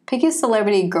 Pick his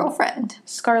celebrity girlfriend.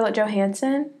 Scarlett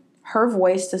Johansson. Her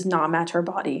voice does not match her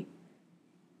body.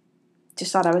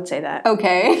 Just thought I would say that.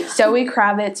 Okay. Zoe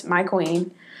Kravitz, my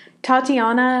queen.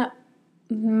 Tatiana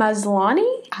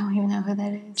Maslany. I don't even know who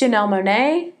that is. Janelle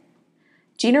Monáe.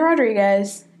 Gina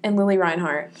Rodriguez. And Lily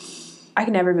Reinhart. I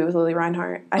could never be with Lily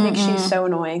Reinhart. I think she's so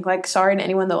annoying. Like, sorry to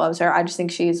anyone that loves her. I just think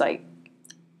she's, like...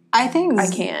 I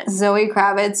can't. Zoe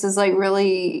Kravitz is, like,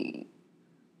 really...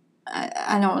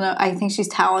 I don't know. I think she's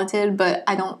talented, but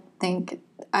I don't think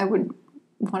I would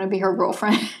want to be her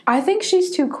girlfriend. I think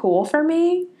she's too cool for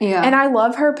me. Yeah. And I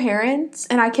love her parents,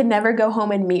 and I could never go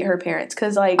home and meet her parents.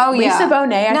 Because, like, Lisa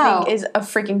Bonet, I think, is a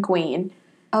freaking queen.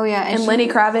 Oh, yeah. And Lenny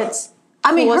Kravitz,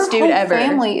 coolest dude ever. Her whole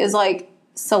family is, like,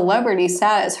 celebrity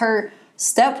status. Her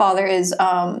stepfather is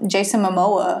Jason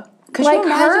Momoa. Could like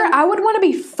her, I would want to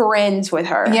be friends with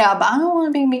her. Yeah, but I don't want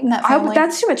to be meeting that family.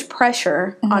 That's too much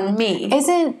pressure on me.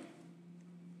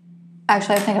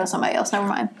 Actually, I think of somebody else. Never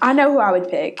mind. I know who I would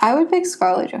pick. I would pick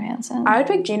Scarlett Johansson. I would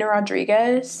pick Gina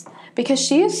Rodriguez because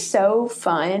she is so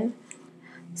fun.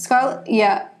 Scarlett,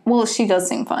 yeah. Well, she does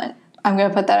seem fun. I'm going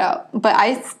to put that out. But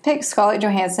I picked Scarlett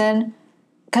Johansson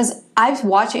because I've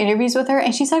watched interviews with her,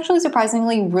 and she's actually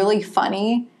surprisingly really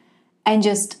funny and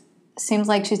just seems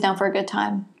like she's down for a good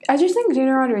time. I just think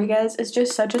Gina Rodriguez is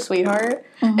just such a sweetheart.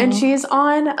 And she's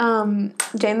on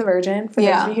Jane the Virgin, for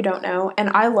those of you who don't know. And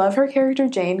I love her character,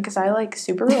 Jane, because I, like,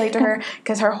 super relate to her.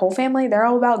 Because her whole family, they're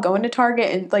all about going to Target,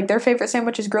 and, like, their favorite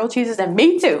sandwich is grilled cheeses, and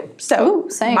me too. So,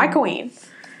 same. My queen.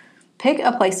 Pick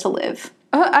a place to live.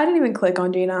 I didn't even click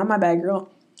on Gina. I'm my bad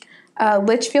girl.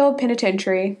 Litchfield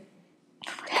Penitentiary.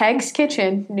 Heg's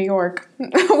Kitchen, New York.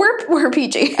 we're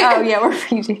PG. Oh, yeah, we're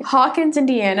PG. Hawkins,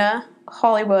 Indiana.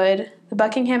 Hollywood. The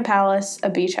Buckingham Palace. A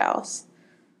beach house.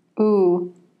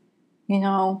 Ooh. You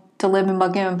know, to live in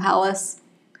Buckingham Palace,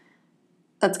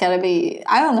 that's got to be...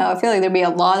 I don't know. I feel like there'd be a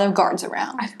lot of guards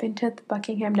around. I've been to the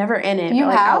Buckingham. Never in it, but,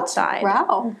 like, outside.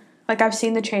 Wow. Like, I've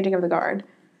seen the changing of the guard.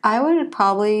 I would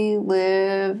probably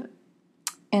live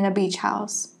in a beach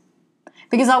house.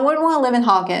 Because I wouldn't want to live in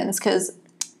Hawkins, because...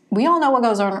 we all know what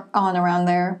goes on around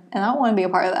there, and I don't want to be a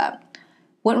part of that.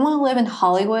 Wouldn't want to live in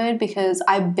Hollywood because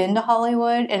I've been to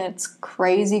Hollywood, and it's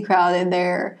crazy crowded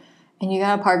there, and you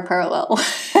gotta park parallel.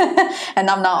 And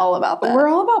I'm not all about that. We're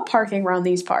all about parking around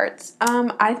these parts.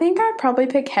 I think I'd probably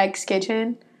pick Heg's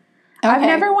Kitchen. Okay. I've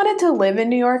never wanted to live in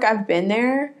New York. I've been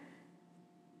there.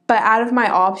 But out of my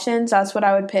options, that's what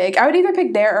I would pick. I would either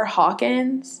pick there or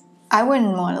Hawkins. I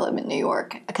wouldn't want to live in New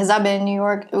York because I've been in New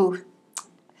York. Ooh.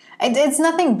 It's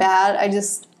nothing bad.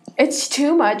 It's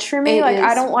too much for me. Like,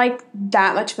 I don't like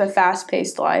that much of a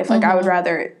fast-paced life. Like, I would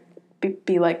rather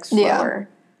be like, slower.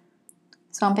 Yeah.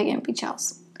 So I'm picking a beach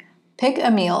house. Pick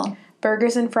a meal.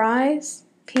 Burgers and fries.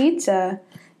 Pizza.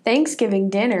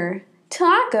 Thanksgiving dinner.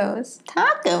 Tacos.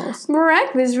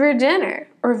 Breakfast for dinner.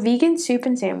 Or vegan soup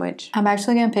and sandwich. I'm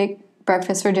actually going to pick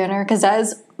breakfast for dinner because that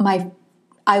is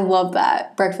I love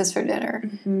that. Breakfast for dinner.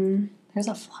 Mm-hmm. There's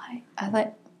a fly. I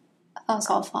thought I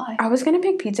saw a fly. I was going to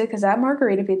pick pizza because that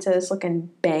margarita pizza is looking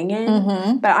banging.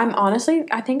 Mm-hmm. But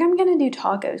I think I'm going to do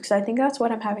tacos because I think that's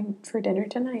what I'm having for dinner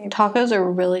tonight. Tacos are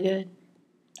really good.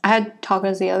 I had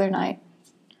tacos the other night.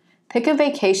 Pick a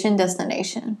vacation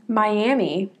destination.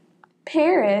 Miami,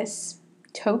 Paris,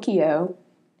 Tokyo,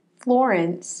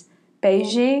 Florence,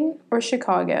 Beijing, or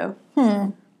Chicago.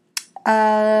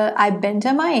 I've been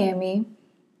to Miami.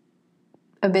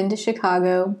 I've been to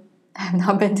Chicago. I have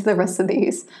not been to the rest of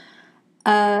these.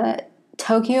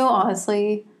 Tokyo,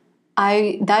 honestly,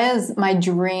 that is my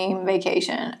dream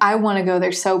vacation. I want to go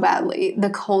there so badly. The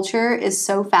culture is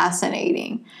so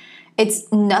fascinating.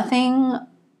 It's nothing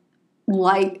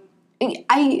like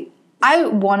I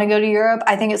want to go to Europe.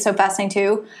 I think it's so fascinating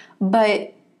too.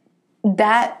 But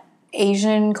that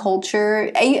Asian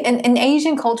culture, and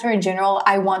Asian culture in general,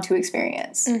 I want to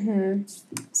experience. Mm-hmm.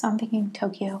 So I'm thinking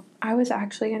Tokyo. I was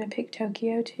actually going to pick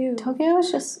Tokyo too. Tokyo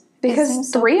is just... because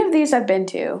 3 of these I've been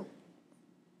to.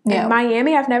 Yeah. And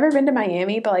Miami, I've never been to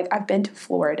Miami, but, like, I've been to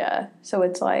Florida. So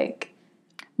it's like...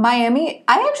 Miami,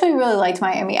 I actually really liked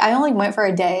Miami. I only went for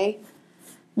a day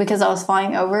because I was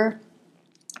flying over,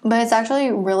 but it's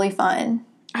actually really fun.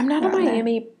 I'm not a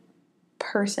Miami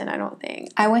person, I don't think.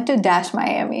 I went to Dash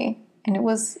Miami, and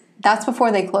that's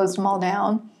before they closed them all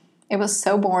down. It was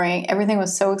so boring. Everything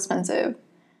was so expensive.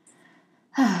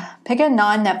 Pick a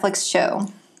non-Netflix show.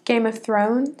 Game of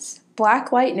Thrones,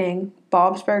 Black Lightning,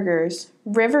 Bob's Burgers,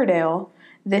 Riverdale,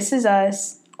 This Is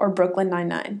Us, or Brooklyn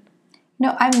Nine-Nine.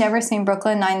 No, I've never seen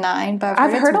Brooklyn Nine-Nine, but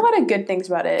I've heard a lot of good things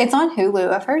about it. It's on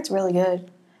Hulu. I've heard it's really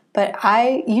good. But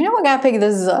you know what gotta pick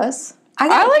This Is Us?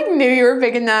 I knew you were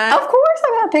picking that. Of course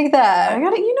I gotta pick that. I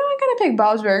gotta pick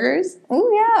Bob's Burgers.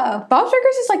 Oh yeah. Bob's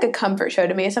Burgers is like a comfort show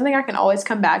to me. It's something I can always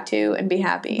come back to and be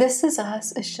happy. This Is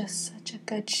Us is just such a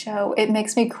good show. It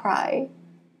makes me cry.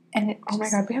 And oh my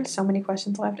god, we have so many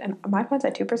questions left, and my point's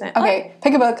at 2%. Okay,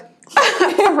 pick a book.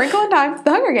 A Wrinkle in Time,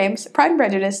 The Hunger Games, Pride and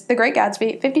Prejudice, The Great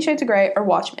Gatsby, 50 Shades of Grey, or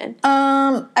Watchmen.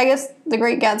 I guess The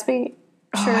Great Gatsby.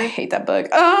 Sure. Oh, I hate that book.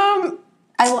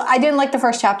 I didn't like the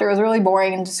first chapter. It was really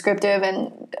boring and descriptive,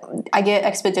 and I get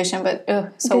Expedition, but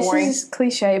so boring. This is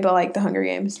cliche, but like The Hunger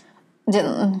Games.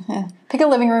 Pick a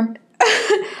living room.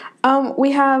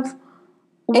 We have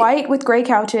white with gray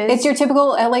couches. It's your typical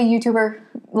LA YouTuber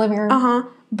living room.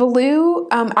 Blue,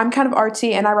 I'm kind of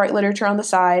artsy and I write literature on the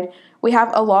side. We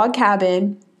have a log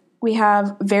cabin. We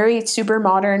have very super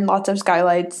modern, lots of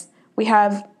skylights. We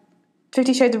have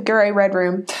 50 Shades of Grey red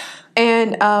room.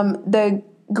 And the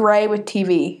gray with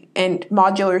TV and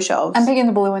modular shelves. I'm picking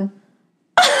the blue one.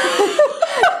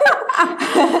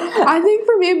 I think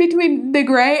for me, between the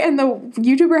gray and the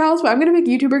YouTuber house, but I'm going to pick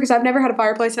YouTuber because I've never had a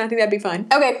fireplace and I think that'd be fun.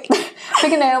 Okay.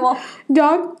 Pick an animal.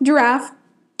 Dog, giraffe,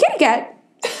 kitty cat,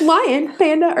 lion,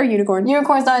 panda, or unicorn.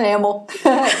 Unicorn's not an animal.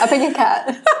 I pick a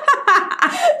cat.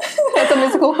 That's a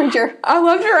mythical creature. I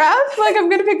love giraffes. Like, I'm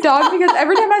going to pick dog because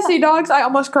every time I see dogs, I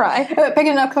almost cry. Pick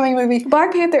an upcoming movie.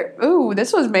 Black Panther. Ooh,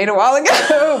 this was made a while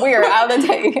ago. We are out of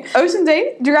date. Ocean's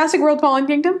 8, Jurassic World Fallen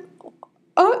Kingdom.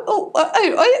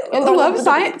 Love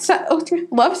Science.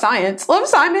 Love Science. Love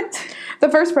Simon. The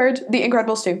First Purge. The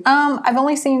Incredibles 2. I've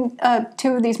only seen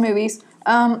 2 of these movies.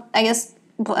 I guess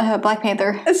Black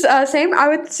Panther. Same. I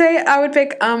would say I would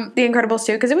pick The Incredibles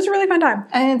 2 because it was a really fun time.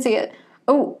 I didn't see it.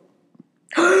 Oh.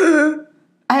 I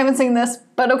haven't seen this,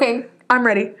 but okay. I'm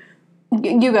ready.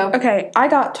 You go. Okay, I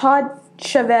got Todd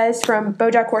Chavez from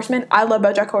BoJack Horseman. I love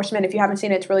BoJack Horseman. If you haven't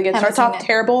seen it, it's really good. It starts off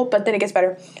terrible, but then it gets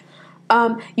better.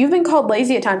 You've been called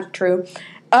lazy at times, true.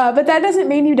 But that doesn't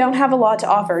mean you don't have a lot to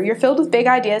offer. You're filled with big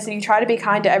ideas and you try to be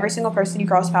kind to every single person you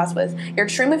cross paths with. You're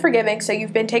extremely forgiving, so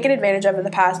you've been taken advantage of in the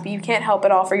past, but you can't help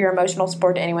but offer your emotional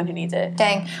support to anyone who needs it.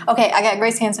 Dang. Okay, I got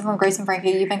Grace Hansen from Grace and Frankie.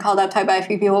 You've been called uptight by a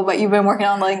few people, but you've been working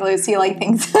on letting Lucy like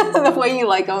things the way you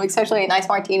like them, especially a nice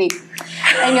martini.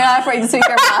 And you're not afraid to speak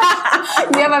your mind.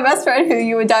 You have a best friend who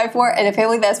you would die for and a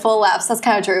family that's full of laughs. That's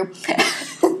kind of true.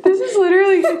 This is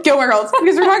literally Gilmore Girls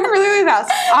because we're talking really, really fast.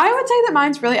 I would say that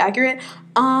mine's really accurate.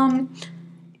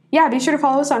 Yeah, be sure to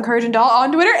follow us on Courage and Doll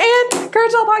on Twitter and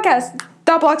Courage Doll Podcast.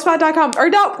 .blogspot.com or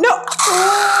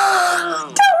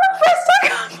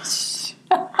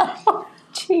 .wordpress.com.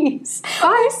 Jeez.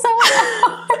 Bye.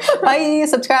 Bye.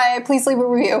 Subscribe. Please leave a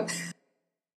review.